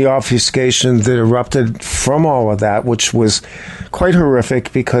watching the obfuscation that erupted from all of that, which was quite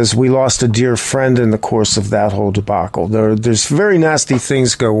horrific because we lost a dear friend in the course of that whole debacle. There's very nasty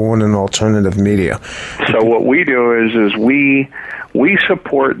things go on in alternative media. So what we do is we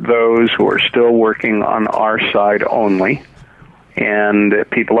support those who are still working on our side only. And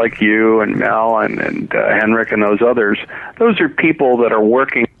people like you and Mel and Henrik and those others, those are people that are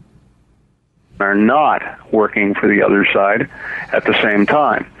working, are not working for the other side at the same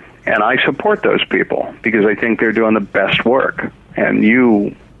time. And I support those people because I think they're doing the best work. And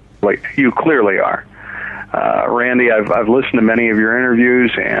you clearly are. Randy, I've listened to many of your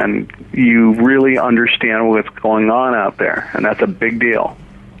interviews, and you really understand what's going on out there, and that's a big deal.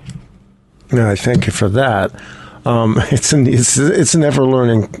 No, I thank you for that. It's an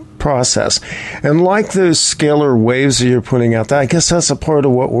ever-learning process. And like those scalar waves that you're putting out, I guess that's a part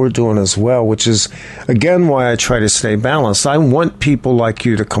of what we're doing as well, which is, again, why I try to stay balanced. I want people like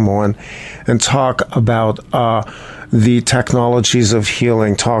you to come on and talk about the technologies of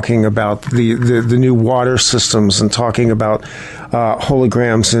healing, talking about the new water systems and talking about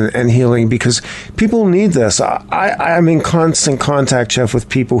holograms and healing, because people need this. I'm in constant contact, Jef, with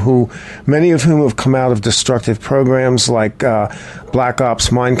people many of whom have come out of destructive programs like Black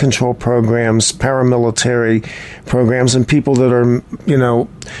Ops mind control programs, paramilitary programs, and people that are,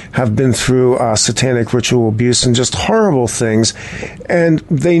 have been through satanic ritual abuse and just horrible things, and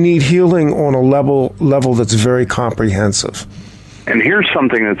they need healing on a level that's very comprehensive. And here's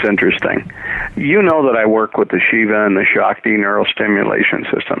something that's interesting. You know that I work with the Shiva and the Shakti neurostimulation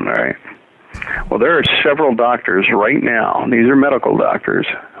system, right? Well, there are several doctors right now, these are medical doctors,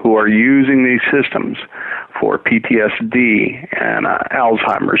 who are using these systems for PTSD and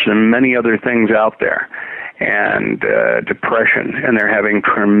Alzheimer's and many other things out there, and depression, and they're having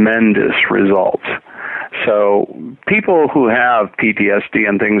tremendous results. So people who have PTSD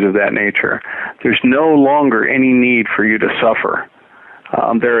and things of that nature, there's no longer any need for you to suffer.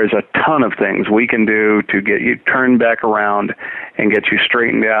 There is a ton of things we can do to get you turned back around and get you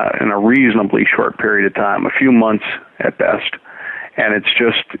straightened out in a reasonably short period of time, a few months at best. And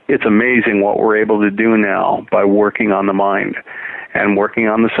it's amazing what we're able to do now by working on the mind and working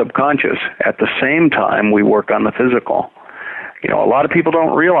on the subconscious. At the same time, we work on the physical. A lot of people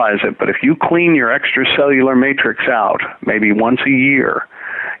don't realize it, but if you clean your extracellular matrix out maybe once a year,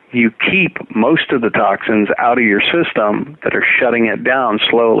 you keep most of the toxins out of your system that are shutting it down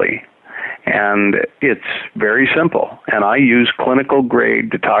slowly. And it's very simple. And I use clinical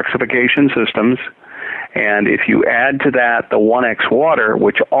grade detoxification systems. And if you add to that the 1X water,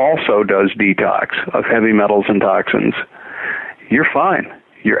 which also does detox of heavy metals and toxins, you're fine.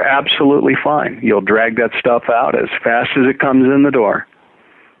 You're absolutely fine. You'll drag that stuff out as fast as it comes in the door.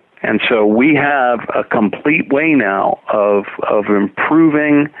 And so we have a complete way now of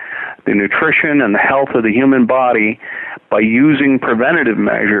improving the nutrition and the health of the human body by using preventative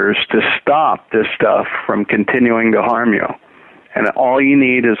measures to stop this stuff from continuing to harm you. And all you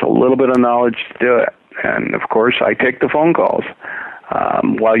need is a little bit of knowledge to do it. And, of course, I take the phone calls.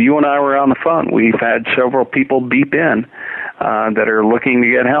 While you and I were on the phone, we've had several people beep in that are looking to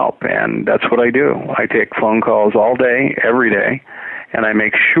get help, and that's what I do. I take phone calls all day, every day, and I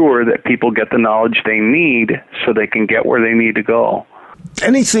make sure that people get the knowledge they need so they can get where they need to go.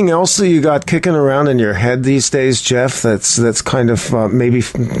 Anything else that you got kicking around in your head these days, Jef, that's kind of maybe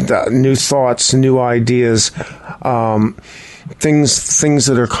new thoughts, new ideas, things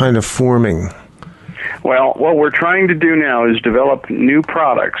that are kind of forming? Well, what we're trying to do now is develop new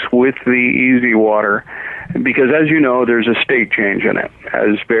products with the Easy Water, because as you know, there's a state change in it,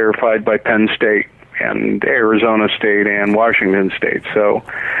 as verified by Penn State and Arizona State and Washington State. So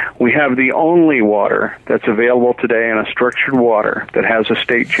we have the only water that's available today in a structured water that has a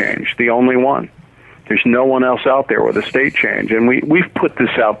state change, the only one. There's no one else out there with a state change. And we've put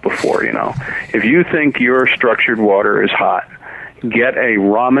this out before, If you think your structured water is hot, get a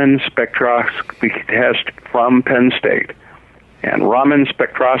Raman spectroscopy test from Penn State. And Raman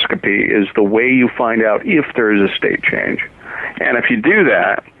spectroscopy is the way you find out if there is a state change. And if you do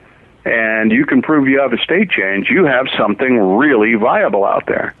that, and you can prove you have a state change, you have something really viable out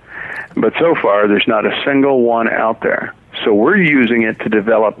there. But so far, there's not a single one out there. So we're using it to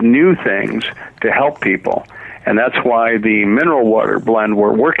develop new things to help people. And that's why the mineral water blend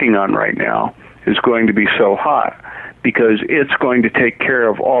we're working on right now is going to be so hot, because it's going to take care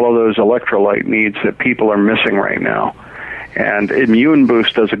of all of those electrolyte needs that people are missing right now. And Immune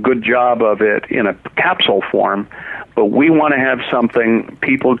Boost does a good job of it in a capsule form, but we want to have something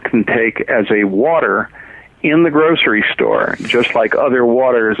people can take as a water in the grocery store, just like other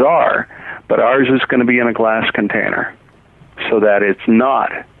waters are, but ours is going to be in a glass container so that it's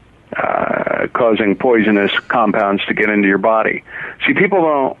not causing poisonous compounds to get into your body. See, people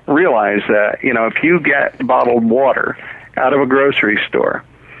don't realize that, if you get bottled water out of a grocery store,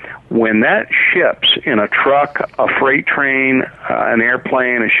 when that ships in a truck, a freight train, an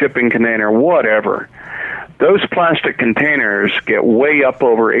airplane, a shipping container, whatever, those plastic containers get way up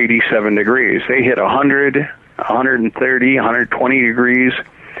over 87 degrees. They hit 100, 130, 120 degrees.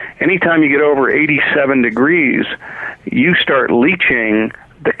 Anytime you get over 87 degrees, you start leaching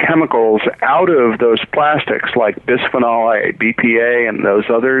the chemicals out of those plastics like bisphenol A, BPA, and those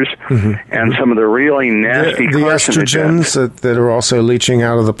others, and some of the really nasty the estrogens that are also leaching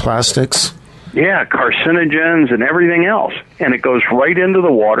out of the plastics. Yeah, carcinogens and everything else. And it goes right into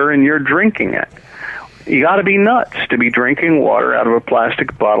the water and you're drinking it. You got to be nuts to be drinking water out of a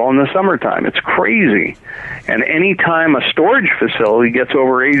plastic bottle in the summertime. It's crazy. And any time a storage facility gets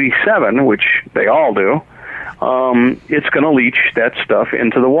over 87, which they all do, it's going to leach that stuff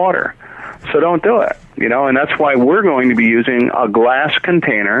into the water. So don't do it, and that's why we're going to be using a glass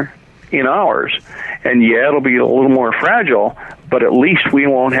container in ours. And yeah, it'll be a little more fragile, but at least we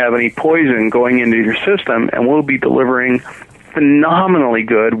won't have any poison going into your system, and we'll be delivering phenomenally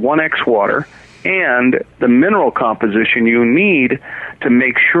good 1X water and the mineral composition you need to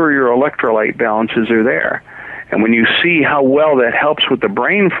make sure your electrolyte balances are there. And when you see how well that helps with the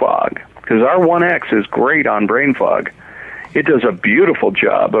brain fog, because our 1X is great on brain fog, it does a beautiful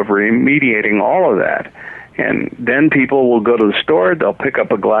job of remediating all of that. And then people will go to the store, they'll pick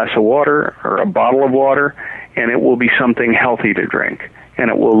up a glass of water or a bottle of water, and it will be something healthy to drink.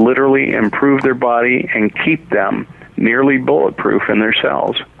 And it will literally improve their body and keep them nearly bulletproof in their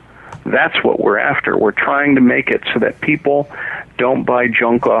cells. That's what we're after. We're trying to make it so that people don't buy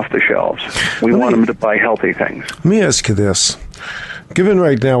junk off the shelves. We want them to buy healthy things. Let me ask you this. Given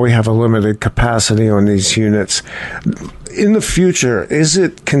right now we have a limited capacity on these units, in the future, is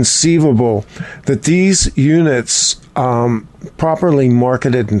it conceivable that these units, properly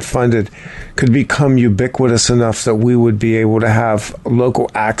marketed and funded, could become ubiquitous enough that we would be able to have local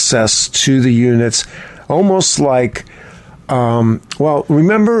access to the units, almost like,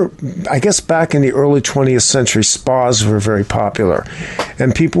 remember, I guess back in the early 20th century, spas were very popular,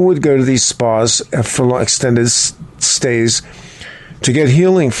 and people would go to these spas for extended stays to get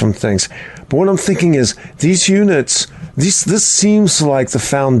healing from things. But what I'm thinking is these units, this seems like the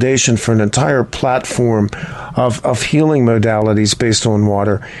foundation for an entire platform of healing modalities based on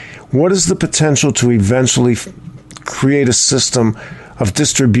water. What is the potential to eventually create a system of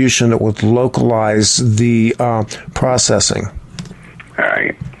distribution that would localize the processing? All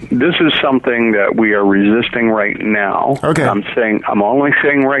right. This is something that we are resisting right now. Okay. I'm only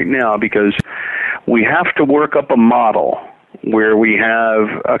saying right now because we have to work up a model where we have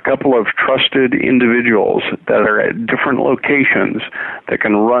a couple of trusted individuals that are at different locations that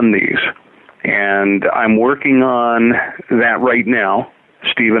can run these. And I'm working on that right now.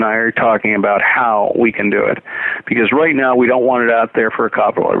 Steve and I are talking about how we can do it. Because right now we don't want it out there for a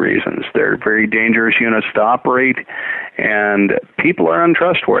couple of reasons. They're very dangerous units to operate, and people are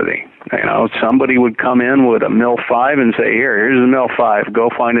untrustworthy. Somebody would come in with a MIL-5 and say, here's a MIL-5,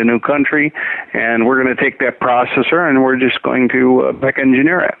 go find a new country, and we're going to take that processor and we're just going to back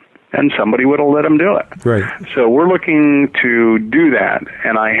engineer it. And somebody would have let them do it. Right. So we're looking to do that,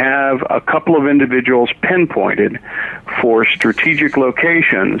 and I have a couple of individuals pinpointed for strategic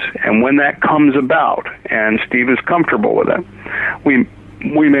locations, and when that comes about, and Steve is comfortable with it,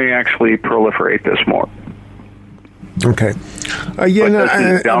 we may actually proliferate this more. Okay.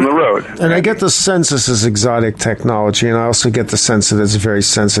 Down the road. And I get the sense this is exotic technology, and I also get the sense that it's very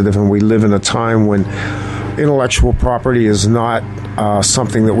sensitive, and we live in a time when intellectual property is not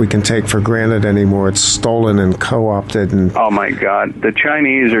something that we can take for granted anymore. It's stolen and co-opted. And oh my God, the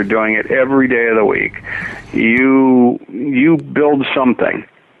Chinese are doing it every day of the week. You build something,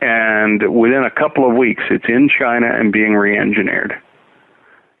 and within a couple of weeks, it's in China and being re-engineered.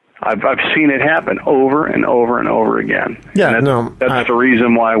 I've seen it happen over and over and over again. Yeah, that's the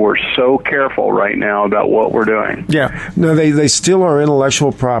reason why we're so careful right now about what we're doing. Yeah, no, they steal our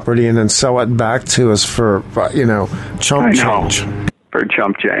intellectual property and then sell it back to us for chump change. For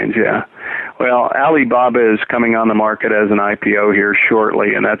chump change, yeah. Well, Alibaba is coming on the market as an IPO here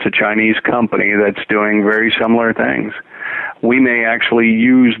shortly, and that's a Chinese company that's doing very similar things. We may actually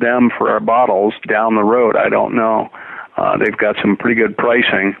use them for our bottles down the road. I don't know. They've got some pretty good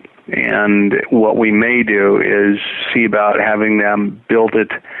pricing, and what we may do is see about having them build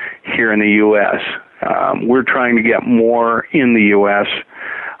it here in the U.S. We're trying to get more in the U.S.,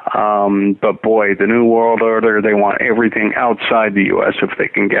 but boy, the New World Order, they want everything outside the U.S. if they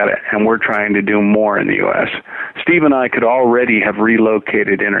can get it, and we're trying to do more in the U.S. Steve and I could already have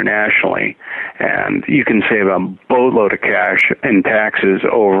relocated internationally, and you can save a boatload of cash in taxes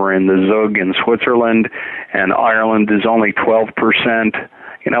over in the Zug in Switzerland, and Ireland is only 12%.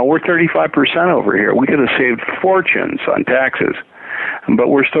 We're 35% over here. We could have saved fortunes on taxes. But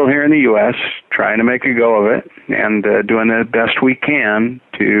we're still here in the U.S. trying to make a go of it and doing the best we can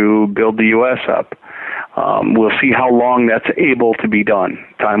to build the U.S. up. We'll see how long that's able to be done.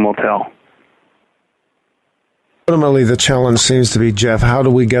 Time will tell. Ultimately, the challenge seems to be, Jef, how do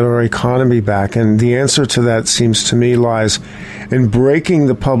we get our economy back? And the answer to that seems to me lies in breaking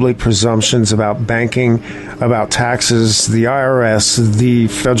the public presumptions about banking, about taxes, the IRS, the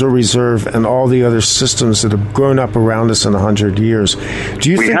Federal Reserve, and all the other systems that have grown up around us in 100 years.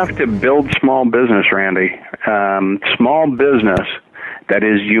 We have to build small business, Randy. Small business that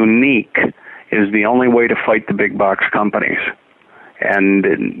is unique is the only way to fight the big box companies.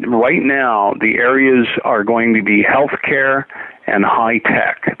 And right now, the areas are going to be healthcare and high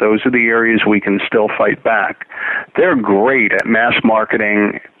tech. Those are the areas we can still fight back. They're great at mass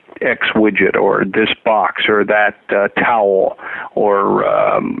marketing X widget or this box or that towel or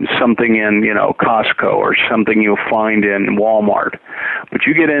something in Costco or something you'll find in Walmart. But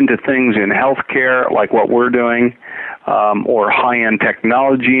you get into things in healthcare like what we're doing, or high-end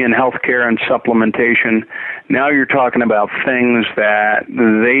technology in healthcare and supplementation. Now you're talking about things that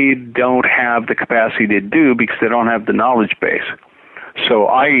they don't have the capacity to do because they don't have the knowledge base. So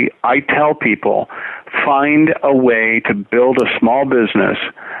I tell people, find a way to build a small business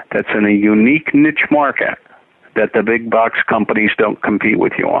that's in a unique niche market that the big box companies don't compete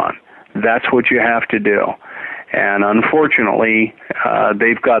with you on. That's what you have to do. And unfortunately,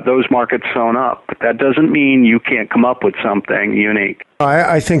 they've got those markets sewn up. But that doesn't mean you can't come up with something unique.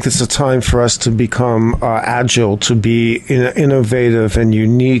 I think it's a time for us to become agile, to be innovative and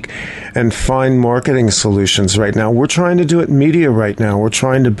unique and find marketing solutions right now. We're trying to do it in media right now. We're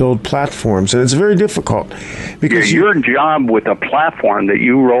trying to build platforms, and it's very difficult. Because your job with a platform that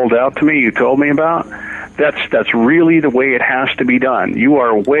you rolled out to me, you told me about, that's really the way it has to be done. You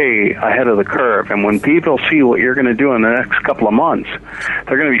are way ahead of the curve, and when people see what you're going to do in the next couple of months,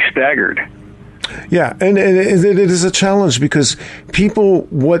 they're going to be staggered. Yeah, and it is a challenge because people,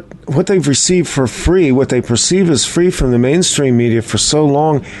 what they've received for free, what they perceive as free from the mainstream media for so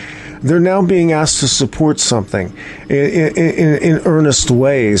long, they're now being asked to support something in earnest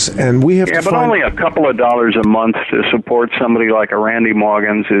ways, and we have to but only a couple of dollars a month to support somebody like a Randy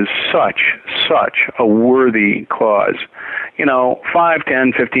Morgellans is such a worthy cause. $5,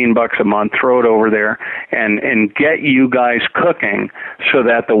 $10, $15 a month, throw it over there and get you guys cooking so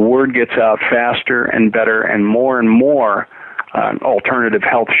that the word gets out faster and better and more alternative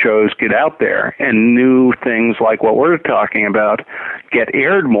health shows get out there and new things like what we're talking about get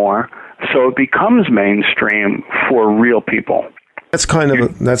aired more so it becomes mainstream for real people. That's kind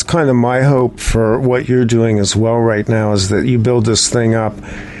of my hope for what you're doing as well right now, is that you build this thing up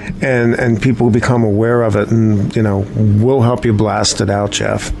and people become aware of it, and we'll help you blast it out,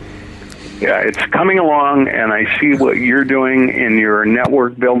 Jef. Yeah, it's coming along, and I see what you're doing in your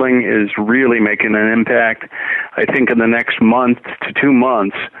network building is really making an impact. I think in the next month to 2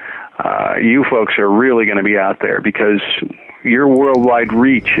 months, you folks are really going to be out there because your worldwide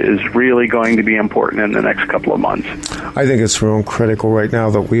reach is really going to be important in the next couple of months. I think it's real critical right now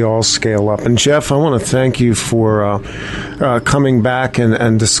that we all scale up. And Jef, I want to thank you for coming back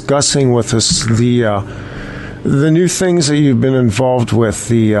and discussing with us the new things that you've been involved with,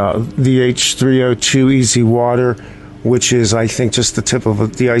 the H3O2 Easy Water, which is, I think, just the tip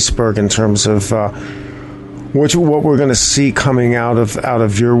of the iceberg in terms of what we're going to see coming out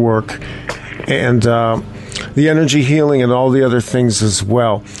of your work, and the energy healing and all the other things as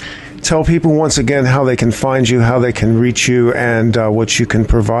well. Tell people once again how they can find you, how they can reach you, and what you can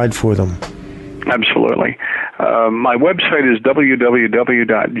provide for them. Absolutely. My website is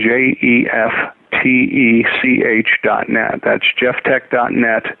www.jeftech.net. That's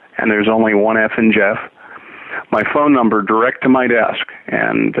jeftech.net, and there's only one F in Jef. My phone number direct to my desk,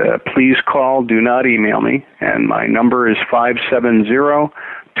 and please call, do not email me, and my number is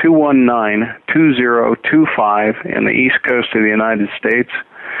 570-219-2025 in the East Coast of the United States,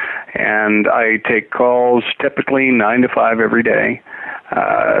 and I take calls typically 9 to 5 every day.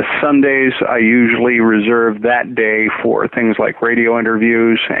 Sundays, I usually reserve that day for things like radio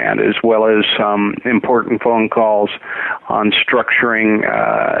interviews and as well as some important phone calls on structuring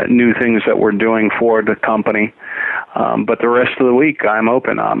new things that we're doing for the company. But the rest of the week, I'm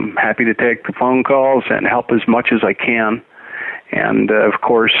open. I'm happy to take the phone calls and help as much as I can. And, of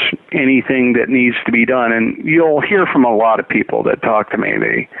course, anything that needs to be done. And you'll hear from a lot of people that talk to me.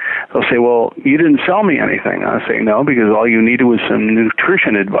 They'll say, well, you didn't sell me anything. I say, no, because all you needed was some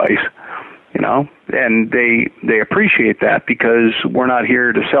nutrition advice, And they appreciate that because we're not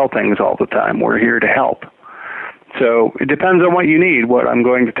here to sell things all the time. We're here to help. So it depends on what you need, what I'm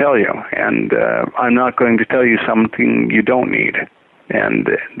going to tell you. And I'm not going to tell you something you don't need. And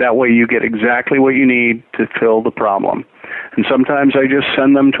that way you get exactly what you need to fill the problem. And sometimes I just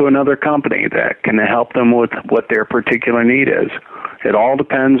send them to another company that can help them with what their particular need is. It all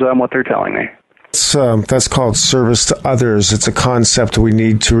depends on what they're telling me. That's called service to others. It's a concept we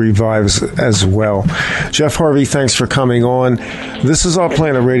need to revive as well. Jef Harvey, thanks for coming on. This is Off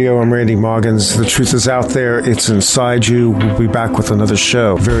Planet Radio. I'm Randy Morgellans. The truth is out there. It's inside you. We'll be back with another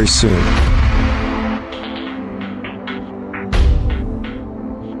show very soon.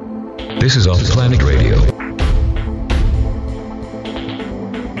 This is Off Planet Radio.